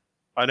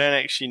I don't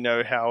actually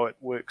know how it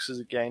works as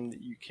a game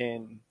that you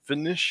can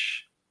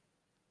finish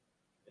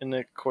in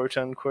a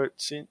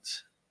quote-unquote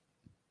sense.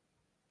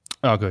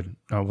 Oh, good.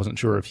 I wasn't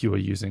sure if you were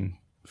using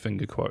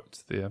finger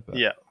quotes there. But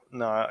Yeah,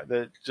 no,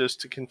 that just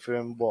to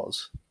confirm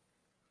was.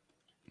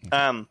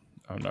 I'll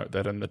note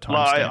that in the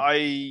Like,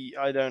 timestamp.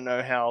 I don't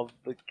know how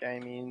the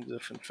game ends,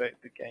 if in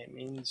fact the game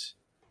ends.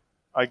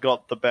 I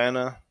got the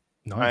banner.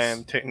 Nice. I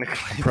am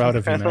technically Proud the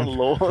of you, banner man.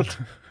 lord.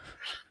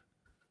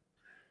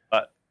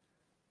 But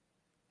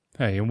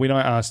Hey, and when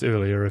I asked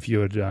earlier if you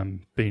had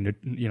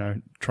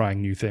been,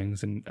 trying new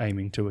things and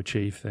aiming to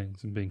achieve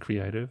things and being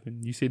creative,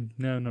 and you said,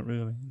 no, not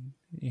really.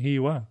 Here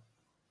you are.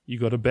 You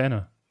got a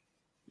banner.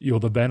 You're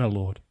the banner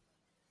lord.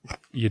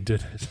 You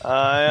did it.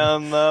 I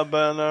am the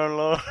banner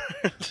lord.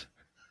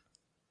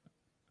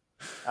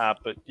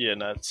 But yeah,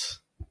 no,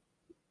 it's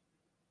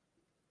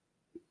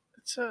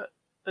so,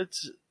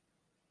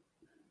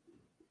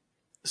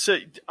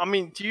 I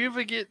mean, do you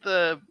ever get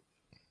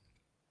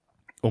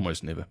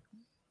Almost never.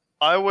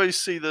 I always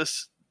see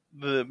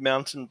the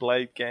Mountain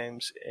Blade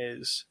games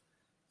as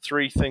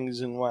 3 things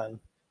in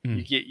one.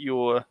 You get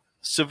your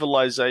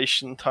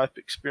civilization type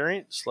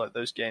experience, like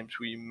those games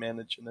where you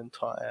manage an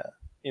entire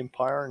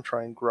empire and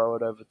try and grow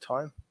it over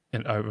time.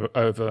 And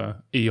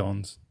over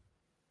eons.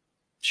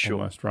 Sure.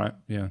 Almost, right?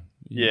 Yeah.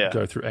 You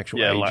go through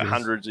actual ages. like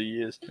hundreds of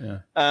years.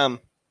 Yeah.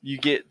 You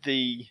get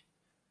the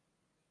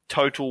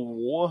Total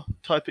War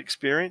type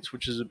experience,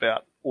 which is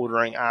about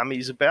ordering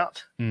armies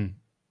about.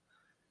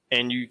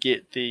 And you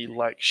get the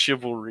like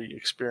chivalry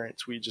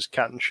experience where you're just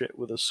cutting shit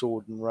with a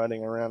sword and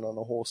riding around on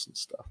a horse and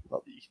stuff.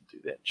 Not that you can do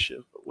that in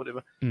Shiv, but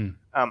whatever.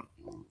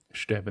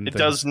 Stabbing It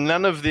things. does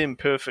none of them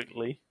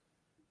perfectly.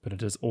 But it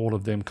does all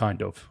of them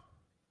kind of.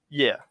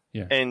 Yeah.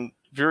 Yeah. And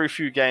very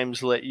few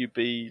games let you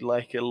be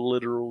like a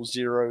literal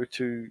zero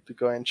to the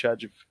guy in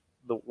charge of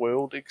the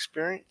world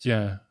experience.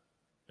 Yeah.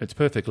 It's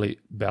perfectly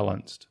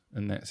balanced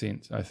in that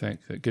sense, I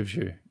think. It gives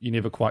you're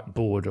never quite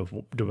bored of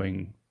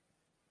doing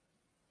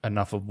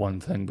enough of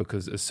one thing,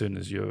 because as soon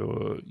as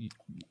you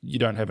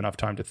don't have enough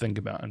time to think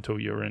about until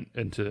you're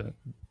into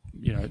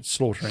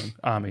slaughtering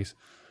armies.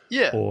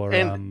 Yeah. Or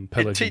and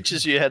pillaging. it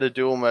teaches you how to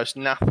do almost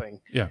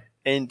nothing. Yeah.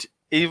 And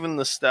even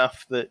the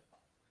stuff that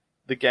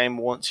the game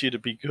wants you to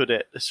be good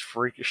at is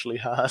freakishly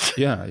hard.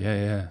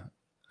 Yeah.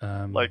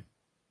 Like,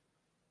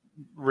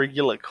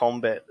 regular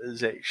combat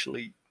is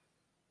actually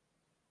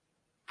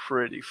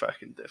pretty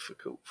fucking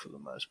difficult for the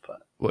most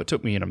part. Well, it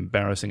took me an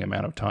embarrassing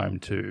amount of time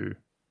to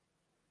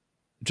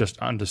just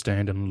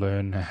understand and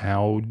learn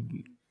how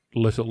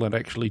little it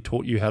actually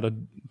taught you how to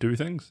do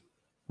things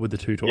with the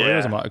tutorials.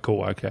 Yeah. I'm like,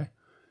 cool, okay.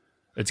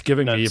 It's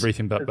giving me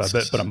everything but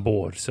I'm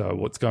bored. So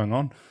what's going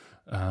on?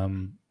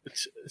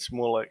 It's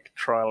more like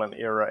trial and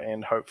error,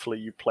 and hopefully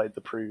you played the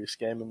previous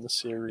game in the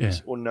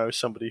series or know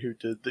somebody who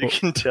did that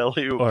can tell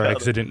you or about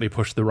accidentally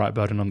push the right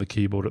button on the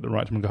keyboard at the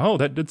right time and go, oh,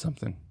 that did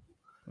something.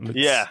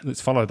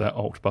 Let's follow that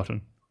Alt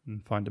button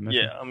and find a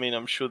mission. Yeah, I mean,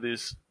 I'm sure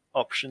there's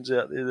options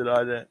out there that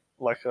I don't.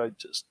 Like, I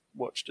just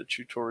watched a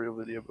tutorial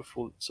video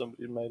before that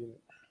somebody had made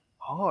it.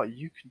 Oh,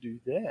 you can do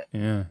that.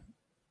 Yeah,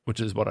 which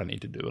is what I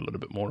need to do a little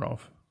bit more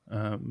of.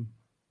 But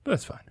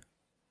that's fine.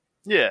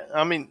 Yeah,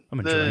 I mean,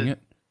 I'm enjoying it.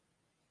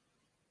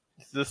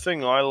 The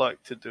thing I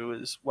like to do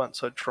is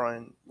once I try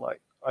and, like,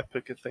 I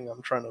pick a thing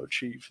I'm trying to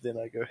achieve, then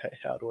I go, hey,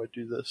 how do I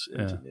do this?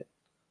 Internet.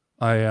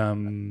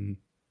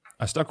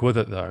 I stuck with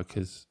it, though,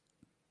 because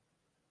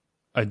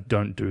I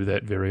don't do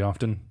that very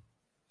often.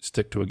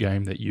 Stick to a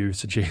game that you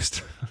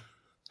suggest.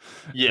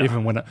 Yeah.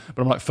 Even when but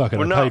I'm like, fuck it,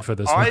 I paid for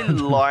this. I one.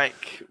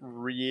 like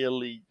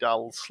really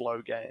dull,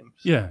 slow games.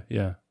 Yeah.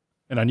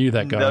 And I knew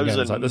that going in. I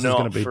was like, this is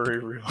going to be... for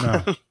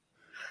everyone.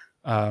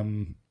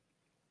 No.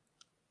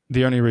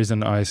 The only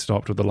reason I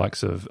stopped with the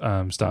likes of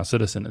Star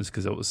Citizen is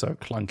because it was so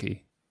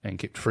clunky and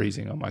kept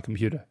freezing on my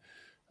computer.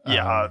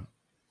 Yeah,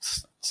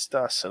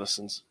 Star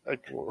Citizen's a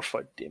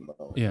glorified demo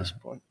at this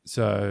point.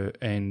 So,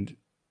 and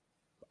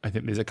I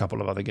think there's a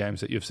couple of other games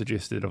that you've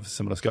suggested of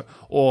similar scope.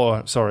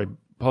 Or, sorry,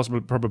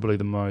 probably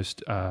the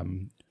most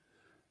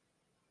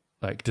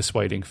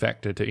dissuading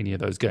factor to any of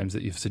those games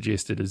that you've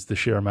suggested is the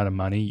sheer amount of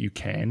money you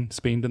can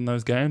spend in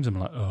those games. I'm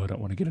like, oh, I don't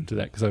want to get into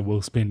that because I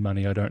will spend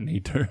money I don't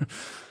need to.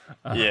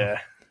 Yeah.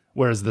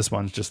 Whereas this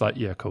one's just like,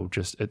 yeah, cool.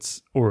 Just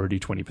it's already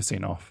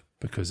 20% off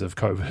because of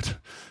COVID.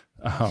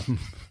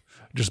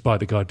 Just buy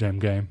the goddamn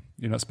game.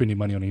 You're not spending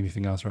money on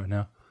anything else right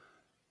now.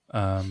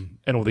 And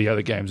all the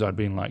other games I'd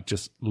been like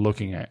just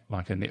looking at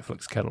like a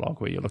Netflix catalog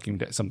where you're looking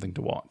at something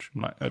to watch.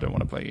 I'm like, I don't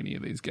want to play any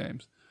of these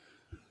games.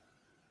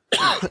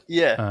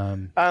 Yeah.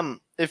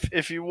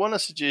 If you want a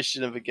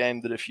suggestion of a game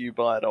that if you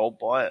buy it, I'll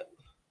buy it.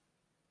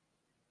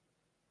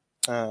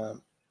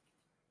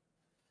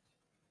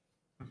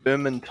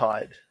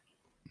 Vermintide.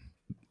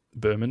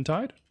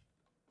 Vermintide?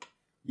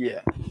 Yeah.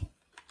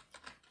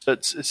 So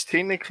it's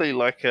technically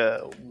like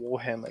a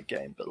Warhammer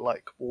game, but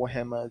like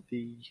Warhammer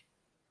the...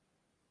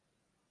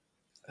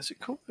 Is it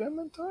called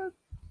Vermintide?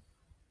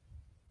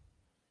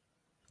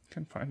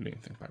 Can't find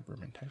anything by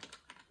Vermintide.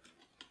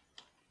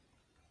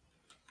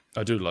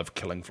 I do love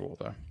Killing Floor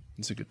though.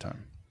 It's a good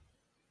time.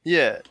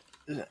 Yeah.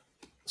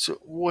 So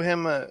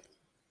Warhammer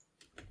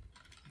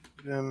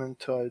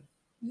Vermintide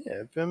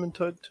Yeah,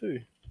 Vermintide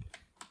 2.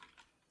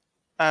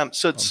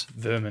 So it's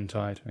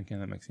Vermintide. Okay,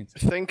 that makes sense.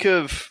 think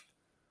of,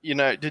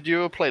 did you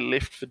ever play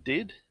Left 4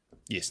 Dead?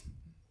 Yes.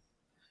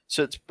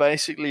 So it's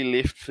basically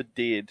Left 4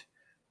 Dead,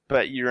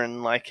 but you're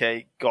in like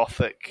a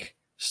gothic,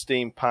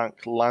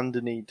 steampunk,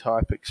 London-y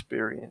type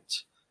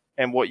experience.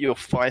 And what you're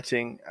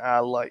fighting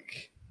are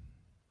like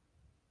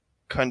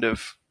kind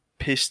of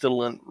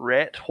pestilent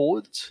rat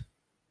hordes.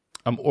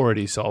 I'm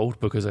already sold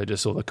because I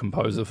just saw the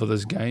composer for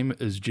this game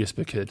is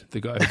Jesper Kid,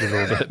 the guy who did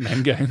all the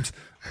Hitman games.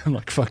 I'm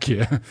like, fuck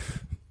yeah.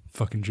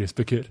 Fucking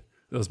Jesper Kid.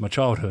 That was my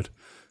childhood.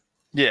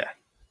 Yeah.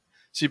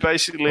 So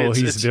basically,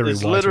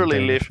 it's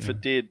literally Left 4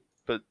 Dead,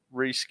 but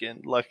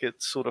reskinned. Like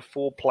it's sort of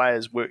 4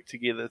 players work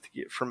together to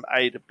get from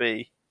A to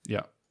B.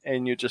 Yeah.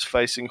 And you're just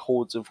facing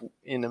hordes of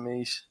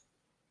enemies.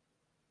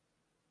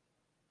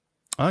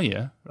 Oh,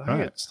 yeah. I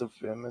think it's the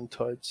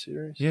Vermintide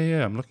series.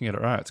 Yeah. I'm looking at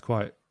it right. It's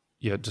quite,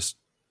 just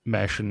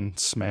mash and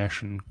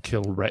smash and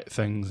kill rat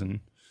things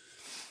and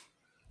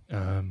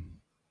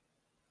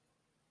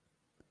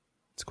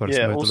it's quite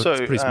a it's a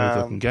pretty smooth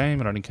looking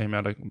game. It only came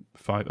out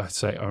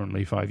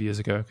only 5 years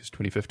ago because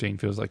 2015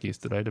 feels like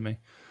yesterday to me.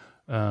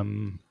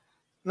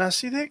 Now,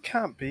 see, that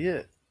can't be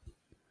it.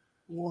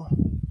 What?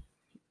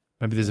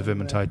 Maybe there's a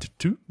Vermintide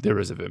 2. There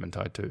is a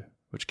Vermintide 2,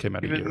 which came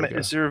out a year ago.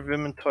 Is there a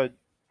Vermintide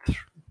 3?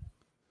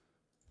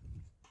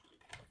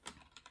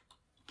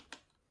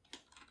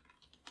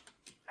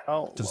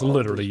 Just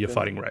literally you're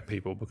fighting rat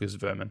people because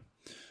vermin.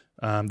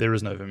 There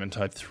is no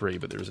Vermintide 3,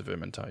 but there is a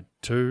Vermintide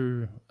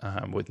 2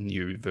 with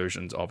new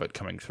versions of it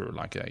coming through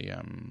like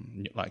a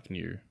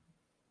new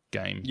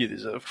game. Yeah,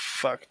 there's a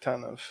fuck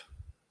ton of...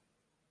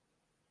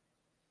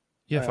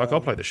 Yeah, fuck,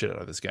 I'll play the shit out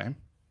of this game.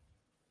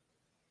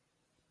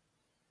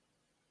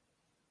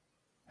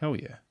 Hell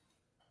yeah.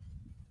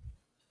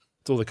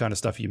 It's all the kind of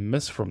stuff you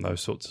miss from those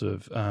sorts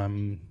of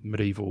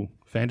medieval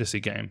fantasy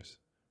games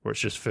where it's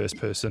just first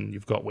person,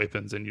 you've got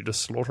weapons and you're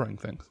just slaughtering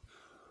things.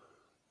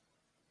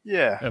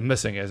 Yeah. And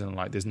missing as in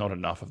like there's not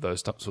enough of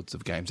those sorts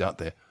of games out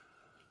there.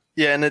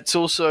 Yeah, and it's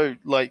also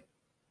like,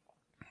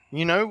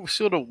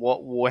 sort of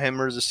what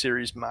Warhammer as a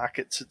series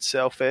markets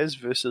itself as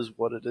versus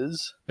what it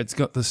is. It's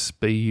got the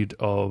speed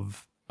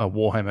of a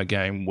Warhammer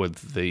game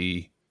with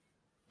the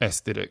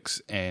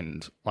aesthetics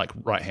and like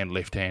right hand,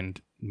 left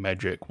hand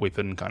magic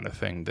weapon kind of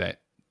thing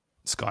that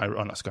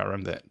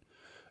that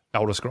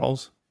Elder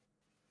Scrolls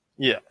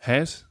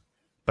has,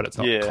 but it's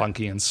not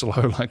clunky and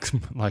slow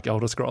like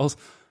Elder Scrolls.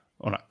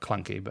 Well, not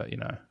clunky, but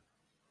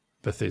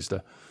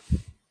Bethesda.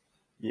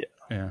 Yeah.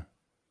 Yeah.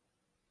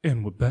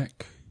 And we're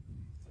back.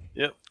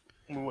 Yep.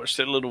 We watched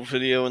that little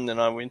video and then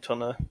I went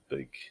on a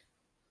big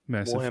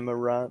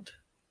Warhammer rant.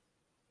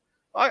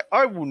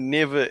 I will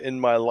never in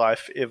my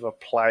life ever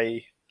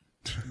play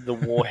the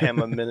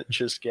Warhammer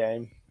miniatures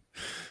game.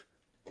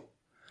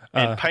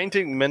 And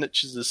painting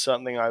miniatures is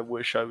something I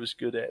wish I was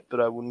good at,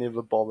 but I will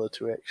never bother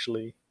to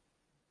actually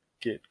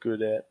get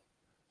good at.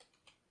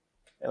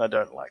 And I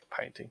don't like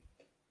painting.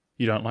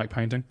 You don't like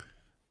painting?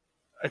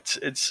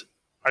 It's.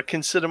 I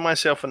consider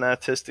myself an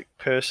artistic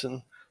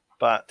person,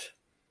 but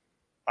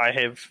I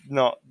have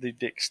not the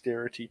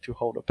dexterity to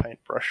hold a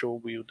paintbrush or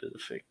wield it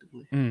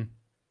effectively.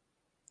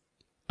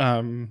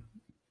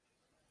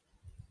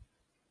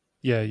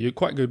 Yeah, you're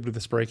quite good with the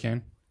spray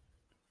can.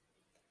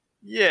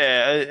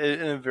 Yeah,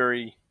 in a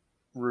very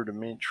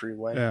rudimentary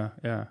way. Yeah.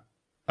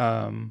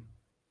 But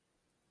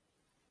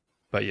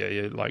yeah,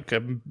 you're like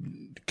a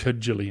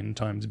cajillion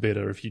times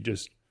better if you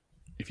get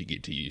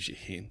to use your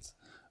hands.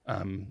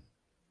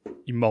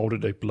 You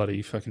molded a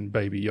bloody fucking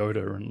baby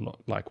Yoda in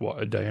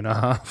a day and a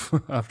half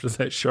after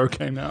that show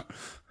came out.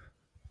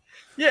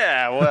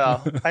 Yeah,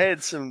 well, I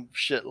had some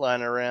shit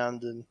lying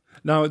around and...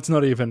 No, it's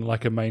not even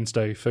like a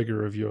mainstay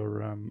figure of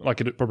your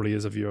like it probably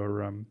is of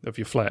your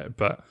flat,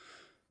 but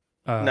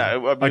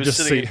no, I was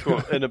sitting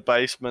in a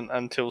basement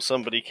until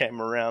somebody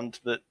came around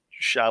that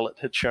Charlotte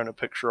had shown a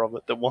picture of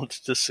it that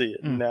wanted to see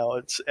it, and now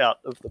it's out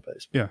of the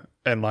basement. Yeah,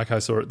 and like I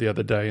saw it the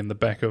other day in the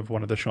back of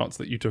one of the shots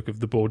that you took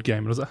of the board game,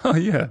 and I was like, oh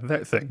yeah,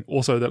 that thing.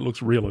 Also, that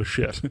looks real as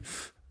shit.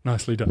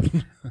 Nicely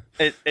done.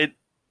 It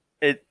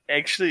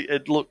actually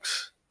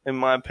looks, in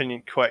my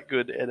opinion, quite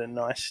good at a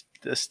nice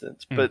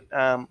distance, but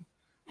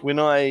when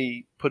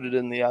I put it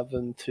in the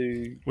oven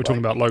to... We're talking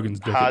about Logan's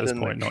dick at this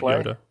point, not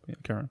Yoda. Yeah,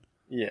 Karen.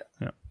 Yeah.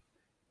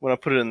 When I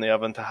put it in the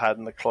oven to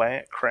harden the clay,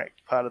 it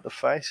cracked part of the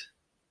face.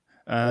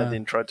 I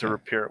then tried to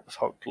repair it with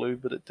hot glue,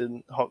 but it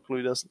didn't. Hot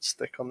glue doesn't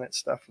stick on that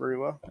stuff very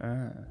well.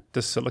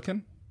 Does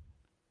silicon?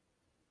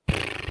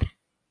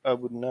 I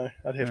wouldn't know.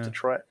 I'd have to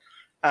try it.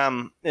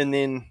 And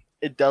then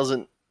it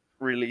doesn't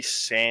really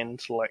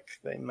sand like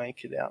they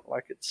make it out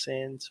like it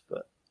sands,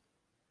 but...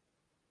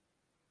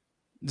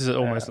 Does it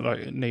almost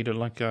need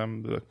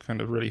the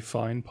kind of really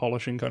fine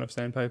polishing kind of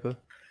sandpaper?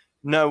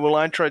 No, well,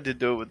 I tried to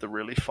do it with the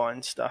really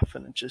fine stuff,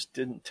 and it just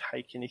didn't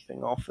take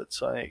anything off it,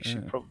 so I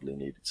actually probably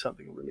needed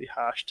something really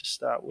harsh to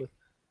start with.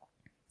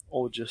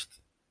 Or just,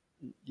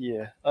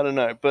 I don't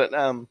know. But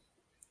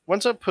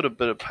once I put a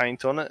bit of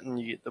paint on it, and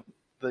you get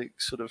the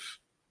sort of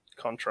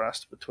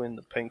contrast between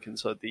the pink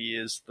inside the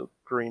ears, the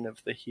green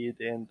of the head,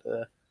 and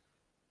the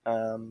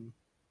the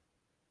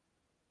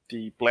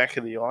black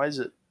of the eyes,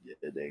 it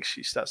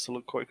actually starts to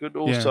look quite good.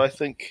 Also, I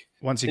think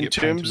Once you in get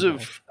paint terms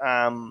involved.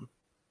 of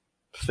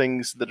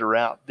things that are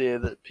out there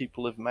that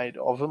people have made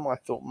of him, I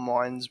thought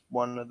mine's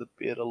one of the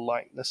better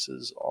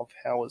likenesses of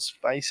how his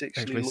face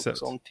actually looks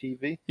sits. on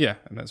TV. Yeah,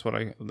 and that's what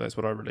I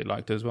really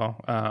liked as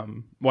well.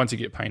 Once you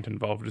get paint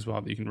involved as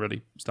well, you can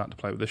really start to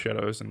play with the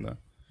shadows and the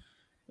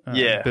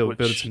build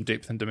some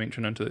depth and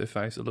dimension into their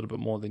face a little bit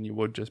more than you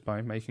would just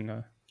by making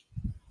a.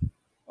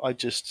 I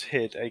just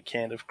had a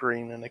can of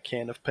green and a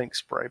can of pink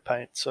spray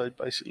paint, so I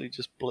basically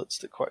just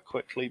blitzed it quite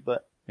quickly.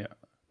 But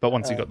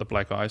once you got the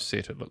black eyes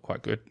set, it looked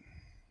quite good.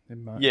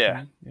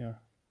 Yeah. Yeah.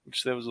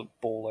 Which there was a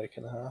ball ache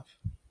and a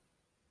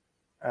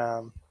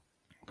half.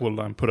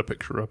 We'll put a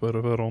picture up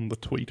of it on the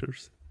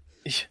tweeters.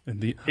 He's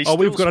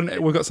we've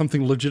still got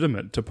something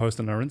legitimate to post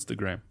on our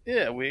Instagram.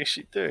 Yeah, we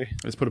actually do.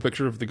 Let's put a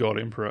picture of the God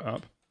Emperor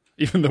up,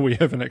 even though we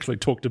haven't actually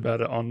talked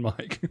about it on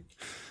mic.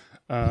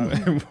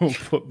 And we'll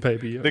put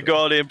baby. The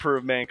God Emperor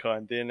of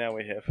Mankind. There, now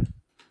we have.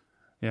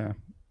 Yeah,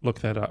 look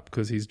that up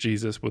because he's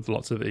Jesus with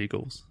lots of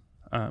eagles.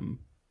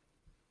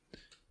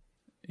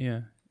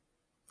 Yeah.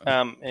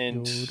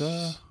 And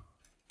Yoda.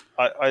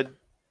 I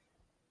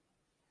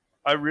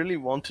really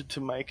wanted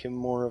to make him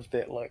more of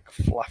that like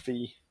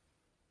fluffy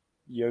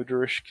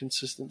Yoda-ish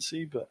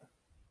consistency, but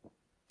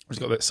He's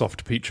got that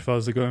soft peach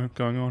fuzz going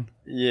on.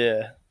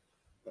 yeah,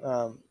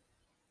 I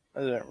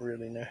don't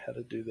really know how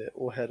to do that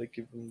or how to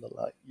give him the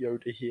like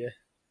Yoda hair.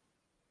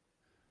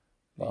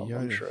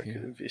 I'm sure I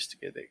could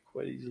investigate that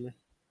quite easily.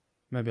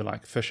 Maybe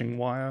like fishing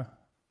wire.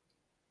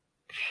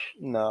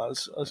 No, I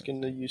was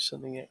going to use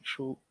something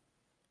actual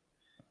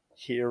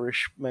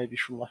hairish, maybe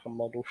from like a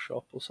model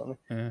shop or something.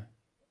 Yeah.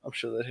 I'm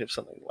sure they'd have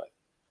something like.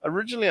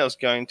 Originally, I was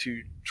going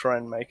to try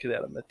and make it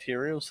out of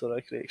material so that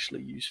I could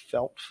actually use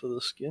felt for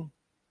the skin.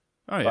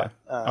 Oh yeah.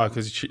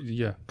 Because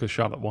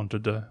Charlotte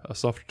wanted a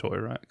soft toy,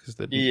 right? Because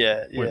they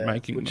weren't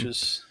making which them.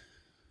 is.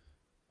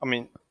 I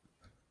mean,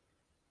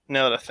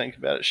 now that I think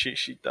about it,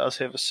 she does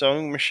have a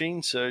sewing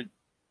machine, so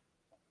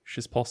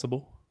She's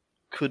possible.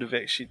 could have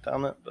actually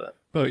done it, but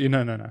no. You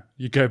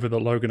gave her the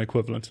Logan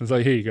equivalent and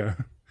say, here you go.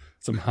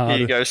 here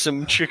you go,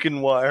 some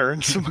chicken wire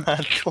and some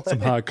hard clay.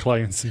 Some hard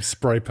clay and some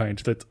spray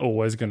paint that's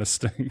always going to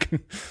stink.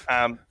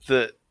 I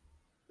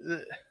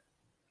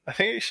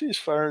think actually, as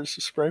far as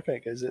the spray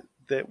paint goes,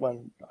 that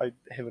one I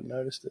haven't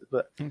noticed it.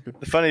 But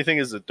the funny thing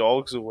is, the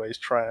dogs always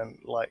try and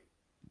like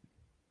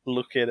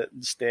look at it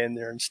and stand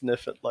there and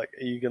sniff it. Like,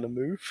 are you going to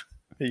move?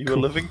 Are you a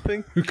living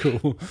thing?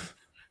 Cool.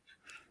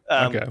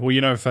 Okay.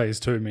 Well, phase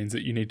 2 means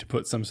that you need to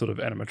put some sort of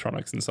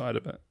animatronics inside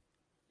of it.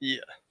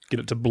 Yeah. Get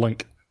it to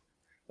blink.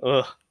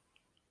 Ugh.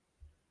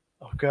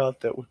 Oh god,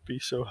 that would be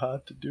so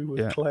hard to do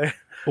with clay.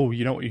 Oh,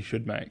 you know what you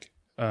should make?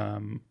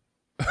 Not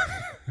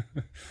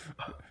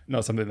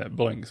something that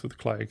blinks with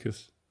clay,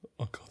 because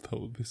oh god, that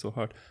would be so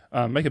hard.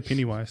 Make a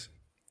Pennywise.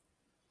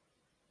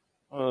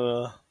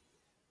 But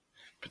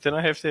then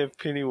I have to have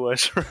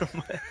Pennywise around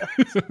my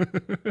house,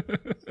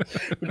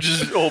 which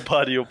is all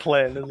part of your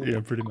plan, isn't it? Yeah,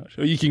 pretty much.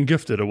 Or you can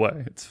gift it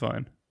away. It's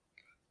fine.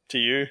 To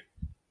you?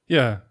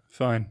 Yeah,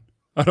 fine.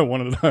 I don't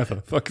want it either.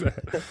 Fuck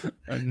that.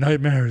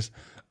 Nightmares.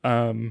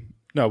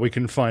 No, we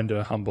can find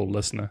a humble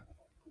listener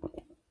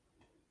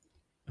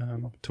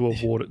to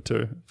award it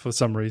to. For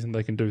some reason,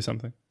 they can do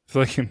something.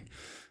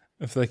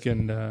 If they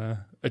can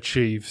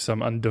achieve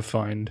some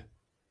undefined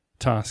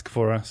task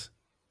for us,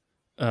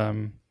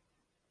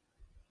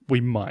 we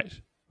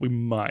might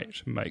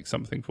make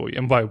something for you.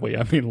 And by we,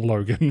 I mean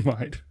Logan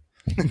might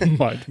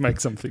make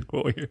something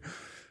for you.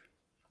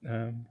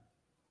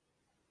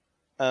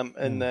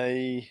 And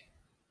they.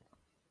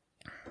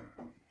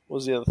 What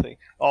was the other thing?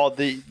 Oh,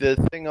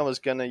 the thing I was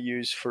going to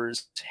use for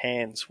his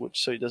hands,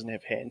 so he doesn't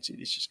have hands,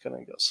 he's just kind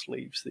of got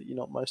sleeves that you're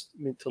not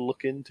meant to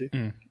look into.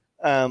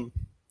 A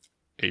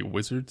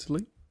wizard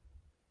sleeve?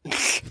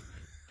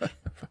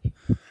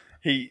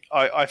 I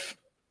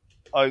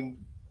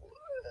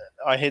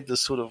had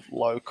this sort of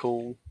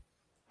local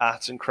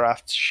arts and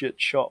crafts shit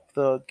shop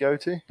that I'd go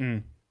to.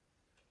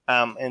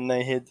 And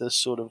they had this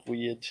sort of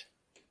weird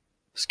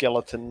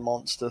skeleton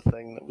monster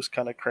thing that was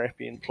kind of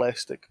crappy in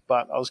plastic,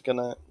 but I was going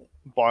to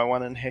buy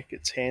one and hack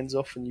its hands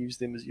off and use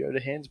them as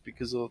Yoda hands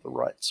because of the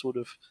right sort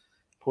of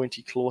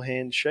pointy claw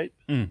hand shape.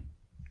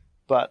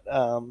 But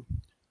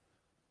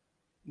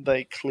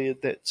they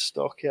cleared that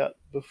stock out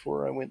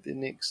before I went there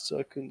next, so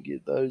I couldn't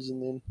get those,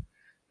 and then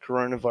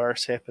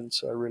coronavirus happened,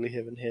 so I really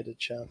haven't had a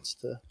chance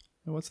to...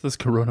 What's this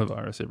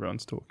coronavirus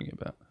everyone's talking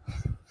about?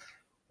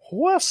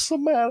 What's the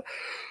matter?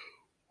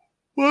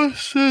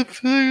 What's the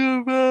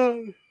thing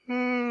about...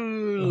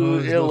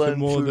 nothing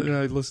more that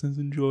our listeners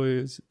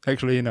enjoy.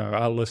 Actually,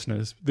 our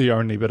listeners, the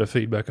only bit of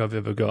feedback I've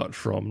ever got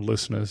from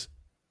listeners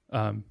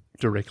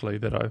directly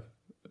that I've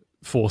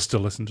forced to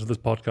listen to this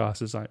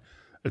podcast is like,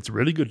 it's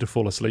really good to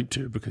fall asleep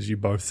to because you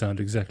both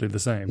sound exactly the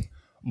same.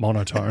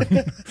 Monotone.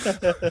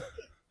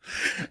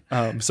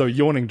 So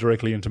yawning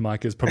directly into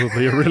Mike is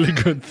probably a really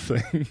good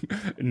thing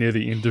near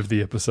the end of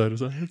the episode.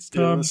 It's like, it's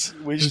time,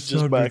 we should it's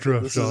just time to make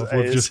drift this off. is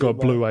We've just got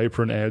ASMR. Blue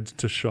Apron ads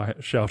to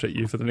shout at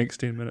you for the next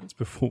 10 minutes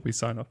before we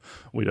sign off.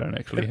 We don't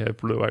actually have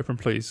Blue Apron,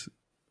 please.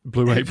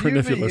 Blue Apron,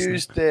 if Have you're you ever listening.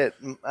 used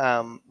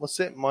that, what's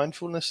that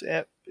mindfulness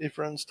app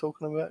everyone's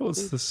talking about?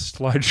 What's the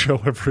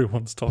slideshow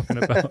everyone's talking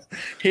about?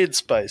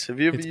 Headspace. Have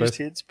you ever Headspace.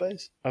 used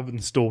Headspace? I've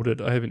installed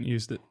it. I haven't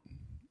used it.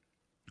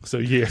 So,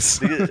 yes.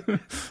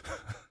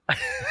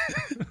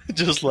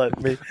 Just like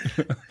me.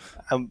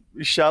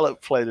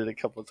 Charlotte played it a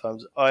couple of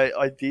times. I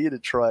dared to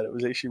try it. It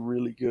was actually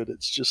really good.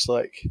 It's just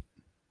like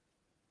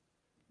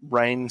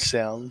rain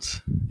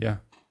sounds. Yeah.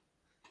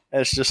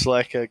 And it's just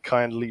like a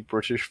kindly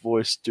British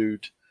voice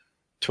dude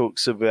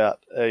talks about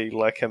a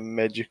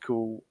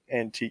magical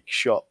antique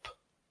shop.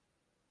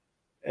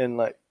 And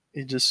like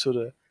he just sort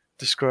of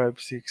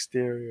describes the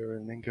exterior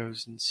and then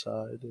goes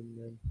inside and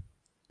then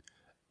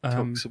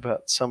talks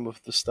about some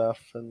of the stuff,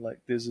 and like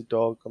there's a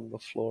dog on the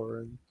floor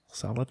and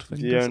Salad the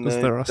fingers? owner Is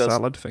there a doesn't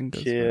salad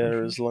fingers care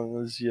version? as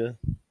long as you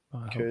I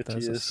hope there's a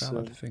courteous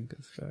salad and-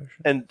 fingers version.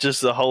 and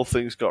just the whole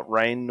thing's got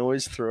rain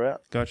noise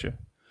throughout. Gotcha.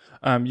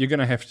 You're going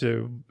to have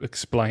to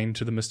explain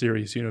to the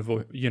Mysterious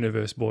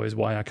Universe boys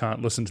why I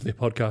can't listen to their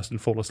podcast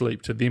and fall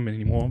asleep to them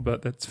anymore,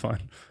 but that's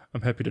fine.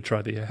 I'm happy to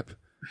try the app.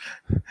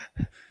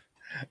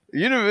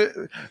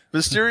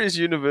 Mysterious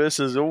Universe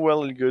is all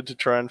well and good to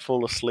try and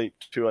fall asleep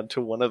to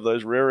until one of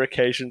those rare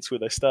occasions where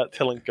they start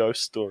telling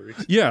ghost stories.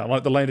 Yeah,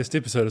 like the latest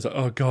episode is like,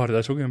 oh God,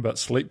 they're talking about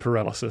sleep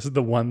paralysis.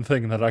 The one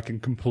thing that I can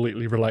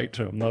completely relate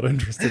to. I'm not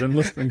interested in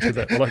listening to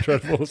that while I try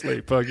to fall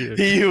asleep. Fuck you.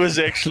 He who has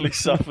actually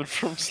suffered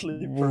from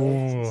sleep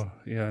paralysis. Oh,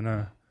 yeah,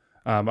 no.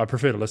 I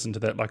prefer to listen to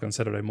that like on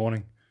Saturday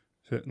morning,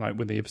 like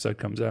when the episode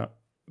comes out,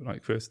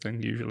 like first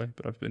thing usually.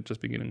 But I've been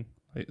getting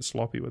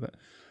sloppy with it.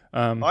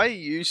 I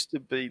used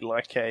to be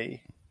like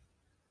a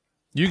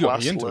You got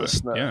plus me into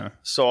listener, it, yeah.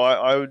 so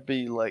I would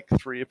be like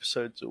 3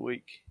 episodes a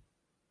week.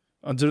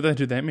 Oh, do they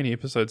do that many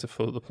episodes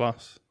for the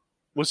plus?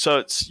 Well, so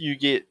it's you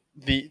get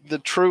the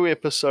true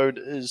episode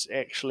is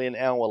actually an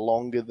hour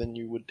longer than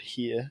you would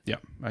hear, Yeah,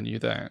 I knew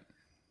that.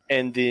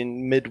 and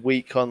then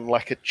midweek on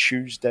like a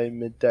Tuesday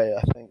midday,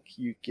 I think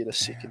you get a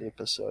second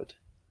episode.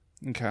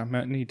 Okay, I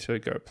might need to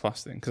go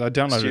plus then because I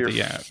downloaded So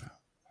the app.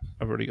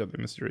 I've already got the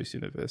Mysterious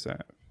Universe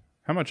app.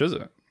 How much is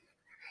it?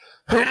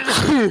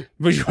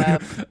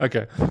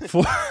 Okay,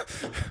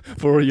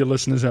 for all your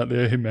listeners out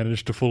there who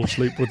managed to fall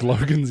asleep with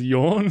Logan's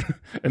yawn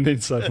and then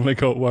suddenly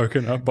got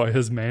woken up by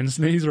his man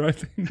sneeze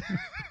right then,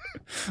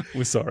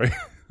 we're sorry.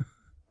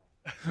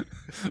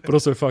 But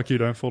also, fuck you,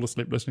 don't fall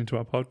asleep listening to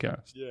our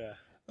podcast. Yeah,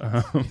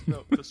 Um,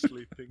 not for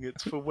sleeping;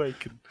 it's for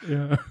waking.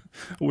 yeah,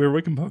 we're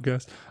a Wiccan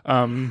podcast.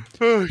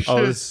 Oh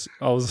shit!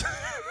 I was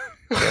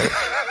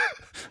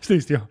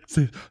sneeze, yeah,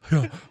 sneeze,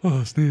 yeah,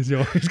 oh, sneeze,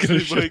 yeah. He's gonna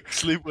shit.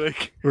 Sleep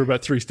wake. We're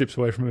about 3 steps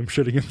away from him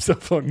shitting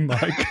himself on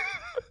mic.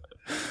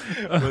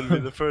 Will be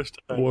the first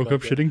time. Woke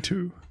up shitting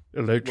too.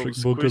 What Electric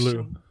was the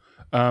Boogaloo.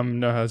 question?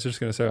 No, I was just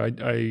gonna say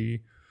I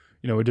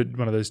we did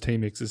one of those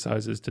team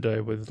exercises today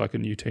with like a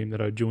new team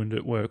that I joined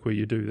at work where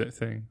you do that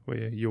thing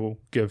where you'll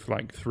give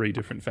like 3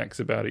 different facts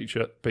about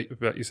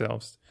about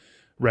yourselves,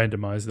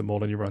 randomize them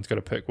all, and everyone's got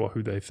to pick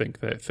who they think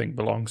that thing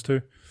belongs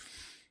to.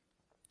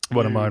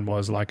 One of mine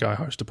was like, I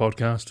host a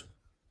podcast.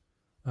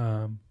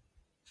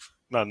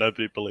 No,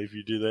 nobody believe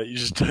you do that. You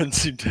just don't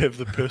seem to have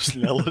the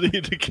personality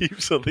to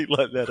keep something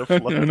like that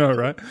afloat. I know,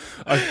 right?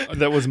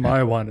 That was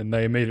my one, and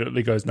they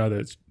immediately goes, "No,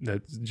 that's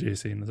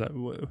Jesse." And I was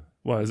like,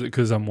 "Why is it?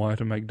 Because I'm white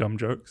and make dumb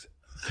jokes?"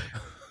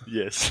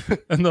 Yes.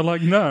 And they're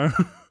like, "No,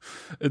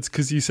 it's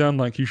because you sound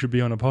like you should be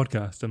on a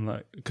podcast." And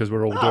like, because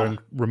we're all doing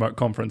remote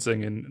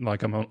conferencing, and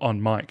like I'm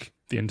on mic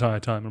the entire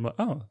time. I'm like,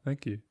 "Oh,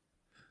 thank you.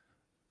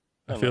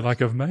 I feel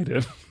like I've made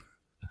it."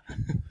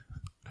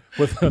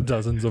 With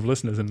dozens of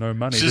listeners and no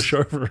money to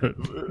show for it.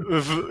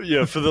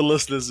 Yeah, for the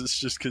listeners, it's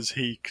just because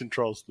he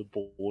controls the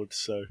board,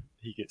 so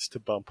he gets to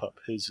bump up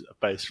his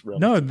base.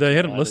 No, they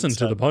hadn't listened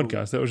to the Cool.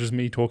 podcast. That was just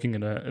me talking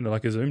in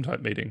like a Zoom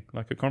type meeting,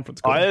 like a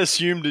conference call. I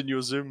assumed in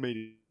your Zoom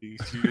meetings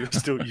you were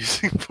still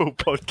using full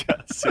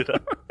podcast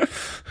setup.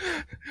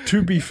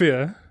 To be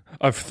fair,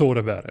 I've thought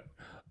about it.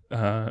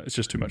 It's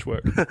just too much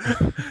work.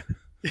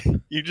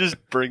 You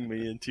just bring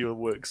me into your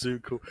work Zoom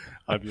call.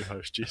 I'm your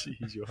host, Jesse.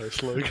 He's your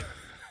host, Logan.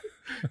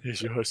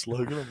 Here's your host,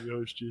 Logan. I'm your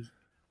host, Jesse.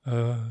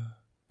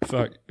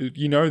 Fuck.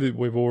 You know that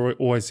we've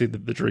always said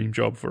that the dream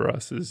job for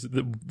us is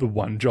the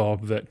one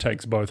job that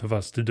takes both of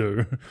us to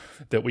do,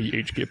 that we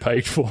each get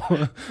paid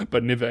for,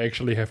 but never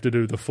actually have to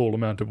do the full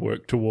amount of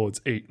work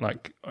towards each,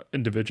 like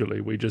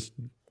individually. We just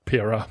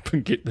pair up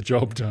and get the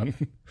job done.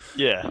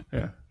 Yeah.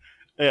 Yeah.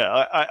 Yeah,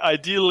 I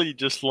ideally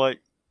just like...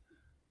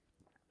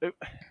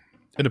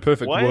 In a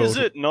perfect Why world. is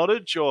it not a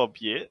job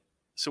yet?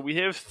 So we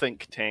have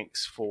think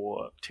tanks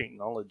for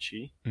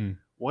technology. Mm.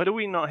 Why do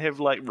we not have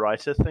like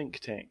writer think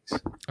tanks?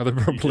 Oh, they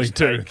probably just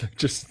do. take- They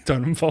just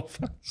don't involve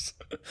us.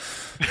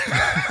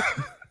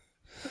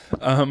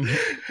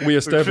 We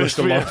established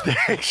we have to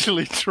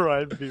actually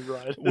try and be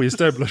right. We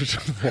established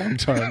a long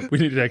time. We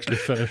need to actually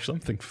finish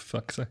something, for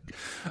fuck's sake.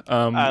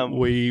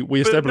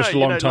 We established a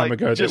long time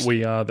ago that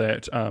we are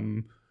that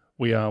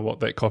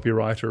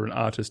copywriter and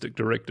artistic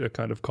director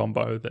kind of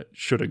combo that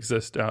should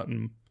exist out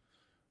in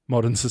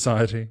modern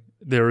society.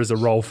 There is a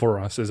role for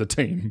us as a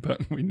team,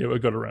 but we never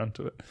got around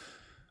to it.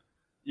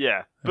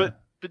 Yeah, but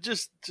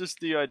just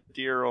the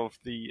idea of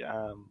the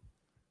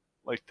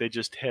like they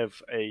just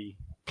have a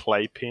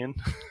playpen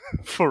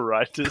for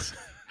writers,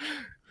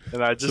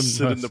 and I just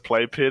sit in the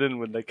playpen, and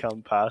when they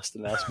come past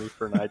and ask me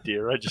for an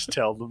idea, I just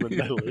tell them and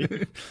they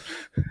leave.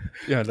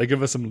 Yeah, they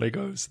give us some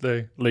Legos.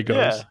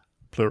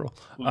 Plural.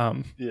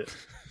 Yeah,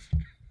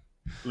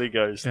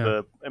 Legos,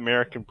 the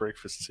American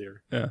breakfast cereal.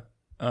 Yeah.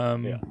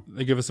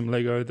 They give us some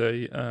Lego.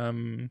 They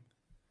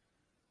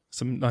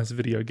some nice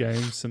video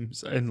games,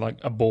 and like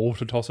a ball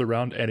to toss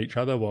around at each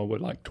other while we're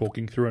like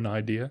talking through an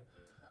idea.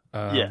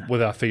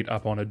 With our feet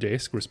up on a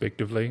desk,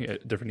 respectively,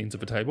 at different ends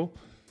of a table.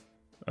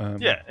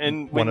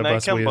 And when they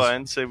come by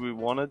and say we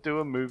want to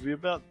do a movie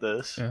about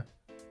this, and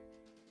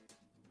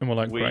we're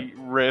like, we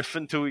riff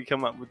until we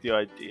come up with the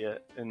idea,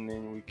 and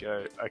then we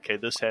go, okay,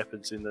 this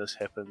happens and this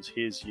happens.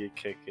 Here's your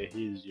kicker.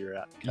 Here's your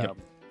outcome. Yep.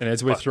 And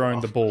as we're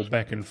throwing the ball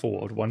back and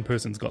forward, one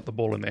person's got the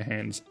ball in their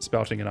hands,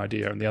 spouting an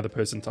idea, and the other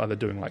person's either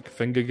doing like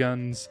finger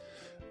guns,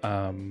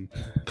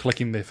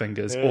 clicking their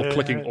fingers, or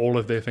clicking all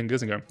of their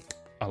fingers and going,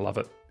 I love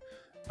it.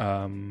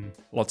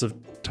 Lots of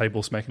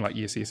table smacking like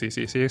yes, yes, yes,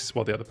 yes, yes,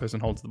 while the other person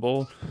holds the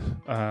ball.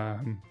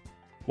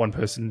 One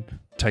person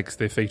takes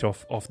their feet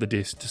off the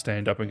desk to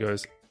stand up and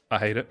goes, I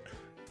hate it.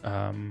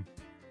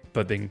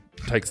 But then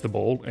takes the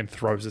ball and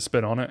throws a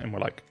spin on it, and we're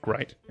like,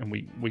 great. And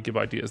we give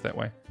ideas that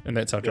way. And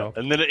that's our job.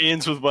 And then it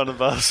ends with one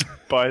of us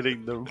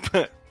biting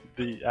the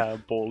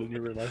ball, and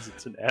you realize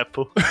it's an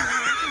apple.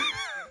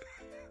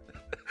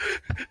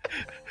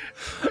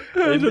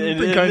 I didn't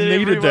think I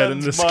needed that in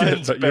the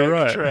skit, but you're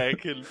right.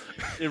 And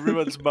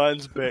everyone's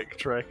minds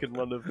backtrack in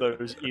one of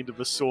those end of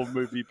a Saw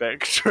movie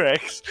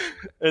backtracks,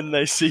 and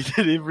they see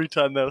that every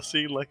time they'll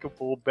see like a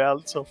ball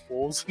bounce off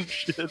walls and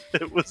shit,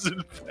 it was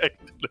in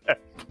fact an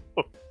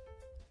apple.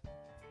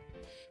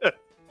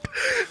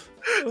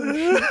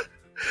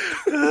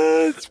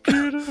 It's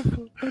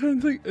beautiful. I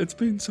don't think it's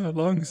been so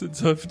long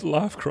since I've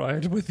laugh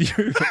cried with you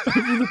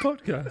over the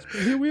podcast.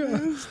 But here we are.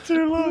 It's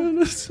too long.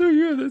 That's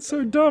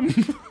so dumb.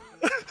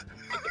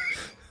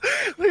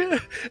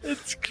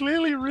 It's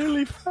clearly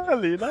really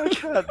funny, and I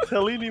can't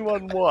tell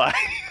anyone why.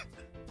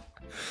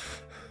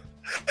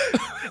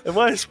 Am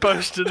I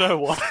supposed to know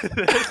why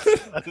that's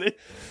funny?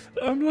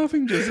 I'm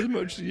laughing just as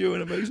much as you,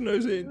 and it makes no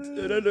sense,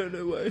 and I don't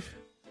know why.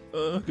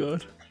 Oh,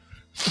 God.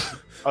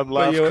 I'm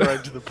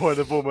crying to the point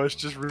of almost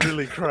just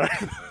really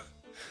crying.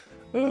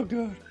 Oh,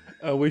 God.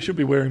 We should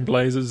be wearing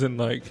blazers and,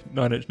 like,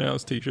 9 Inch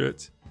Nails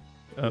t-shirts.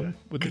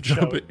 With the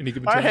jump at any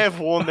given time. I have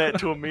worn that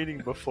to a meeting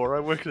before. I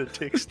work at a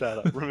tech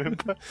startup,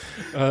 remember?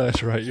 Oh,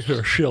 that's right.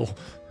 You're a shill.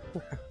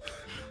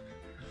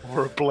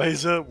 Or a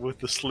blazer with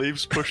the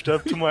sleeves pushed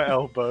up to my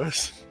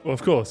elbows. Well,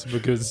 of course,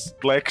 because...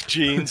 Black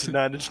jeans,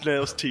 9 Inch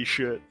Nails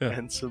t-shirt,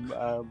 and some,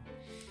 I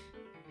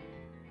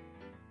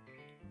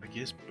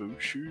guess boot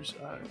shoes?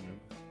 I don't know.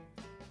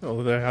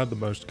 Oh, they are the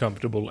most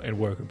comfortable and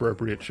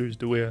work-appropriate shoes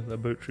to wear, the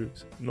boot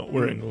shoes. I'm not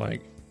wearing,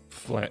 like,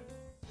 flat-heeled...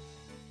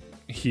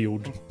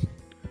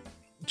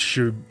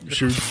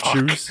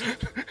 shoes.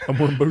 I'm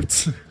wearing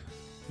boots.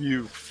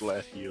 You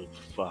flat-heeled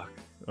fuck.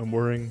 I'm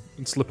wearing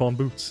slip-on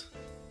boots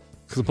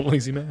because I'm a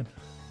lazy man.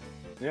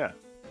 Yeah.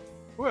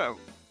 Well,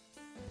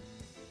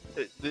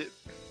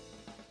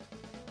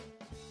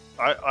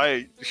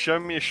 I show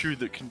me a shoe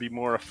that can be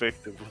more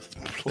effective with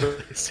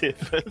less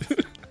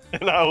effort,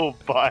 and I will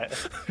buy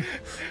it.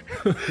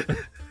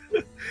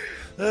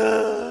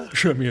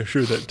 Show me a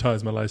shoe that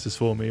ties my laces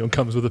for me, or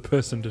comes with a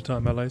person to tie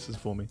my laces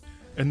for me,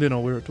 and then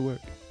I'll wear it to work.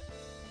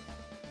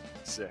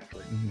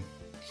 Exactly.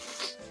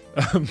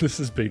 This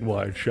has been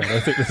Wired Shut. I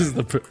think this is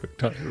the perfect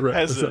time to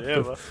wrap this up.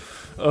 Ever?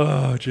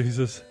 Oh,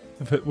 Jesus.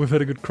 We've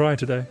had a good cry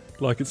today.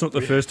 Like, it's not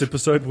the first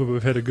episode where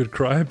we've had a good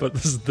cry, but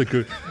this is the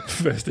good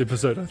first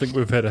episode. I think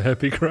we've had a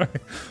happy cry.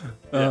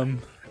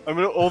 I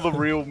mean, all the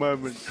real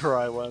moment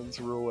cry ones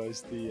were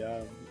always the, I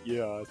think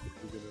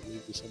we're going to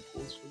leave this on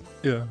pause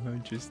for you. Yeah,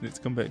 just let's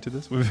come back to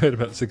this. We've had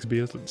about 6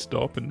 beers. Let's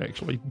stop and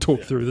actually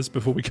talk through this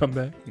before we come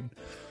back.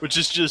 Which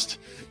is just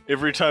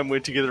every time we're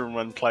together in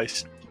one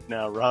place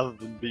now, rather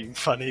than being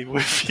funny, we're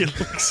feeling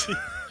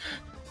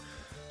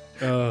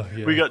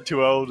we got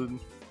too old, and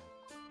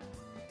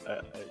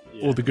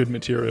all the good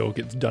material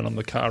gets done on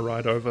the car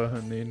ride over,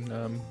 and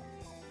then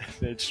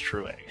that's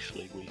true.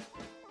 Actually,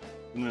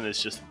 and then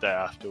it's just the day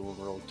after when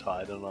we're all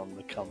tired and on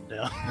the come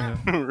down.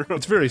 Yeah.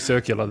 It's very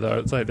circular, though.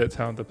 It's like that's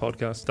how the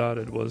podcast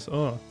started. Was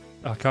our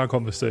car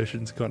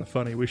conversations are kind of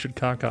funny. We should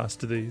carcast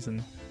to these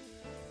and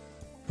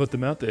put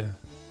them out there.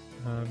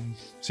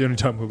 It's the only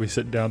time where we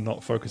sit down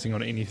not focusing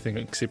on anything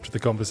except the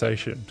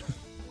conversation.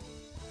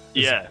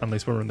 Yeah.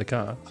 Unless we're in the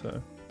car.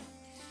 So.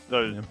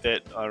 Though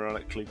that,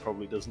 ironically,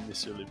 probably doesn't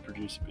necessarily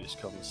produce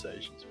best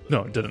conversations. But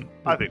no, it didn't.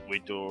 I think we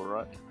do all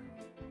right.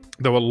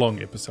 There were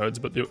long episodes,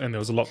 but there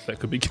was a lot that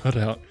could be cut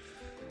out.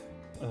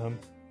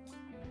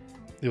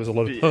 There was a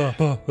lot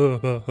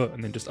of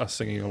and then just us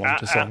singing along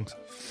to songs.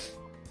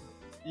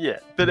 Yeah,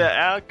 but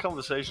our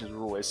conversations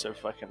were always so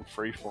fucking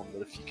freeform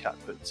that if you cut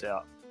bits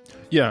out,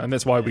 Yeah, and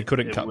that's why we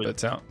couldn't cut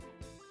bits out.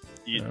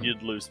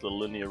 you'd lose the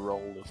linear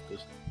role of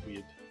this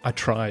weird. I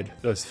tried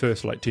those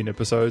first 10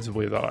 episodes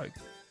where they're like,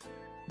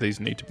 these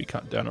need to be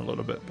cut down a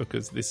little bit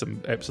because there's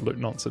some absolute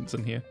nonsense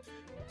in here.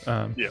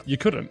 You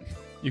couldn't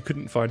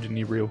find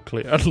any real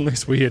clear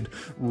unless we had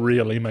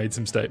really made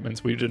some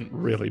statements we didn't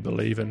really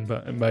believe in,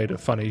 but it made a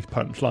funny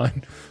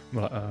punchline.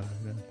 I'm like, oh,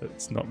 no,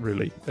 that's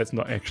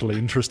not actually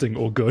interesting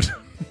or good.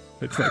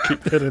 Let's not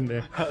keep that in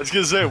there. I was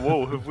gonna say,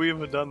 whoa, have we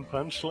ever done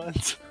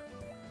punchlines?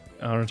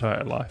 Our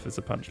entire life is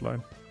a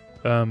punchline.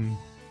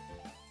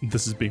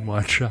 This has been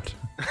Wide Shut.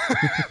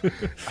 I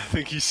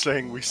think he's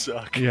saying we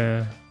suck.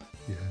 Yeah.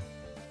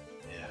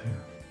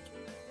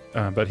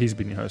 But he's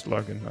been your host,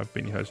 Logan. I've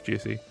been your host,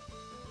 Jesse.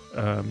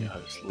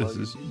 This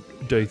is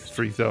day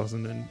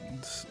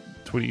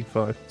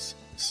 3025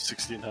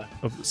 69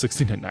 of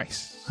 69.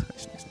 Nice.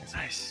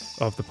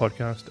 Of the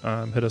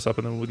podcast. Hit us up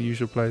in all the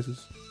usual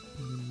places.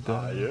 And,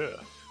 yeah.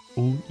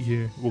 Oh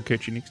yeah. We'll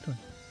catch you next time.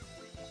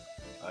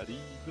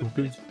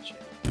 Arrivederci.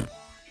 Okay.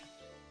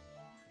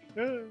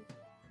 Yeah.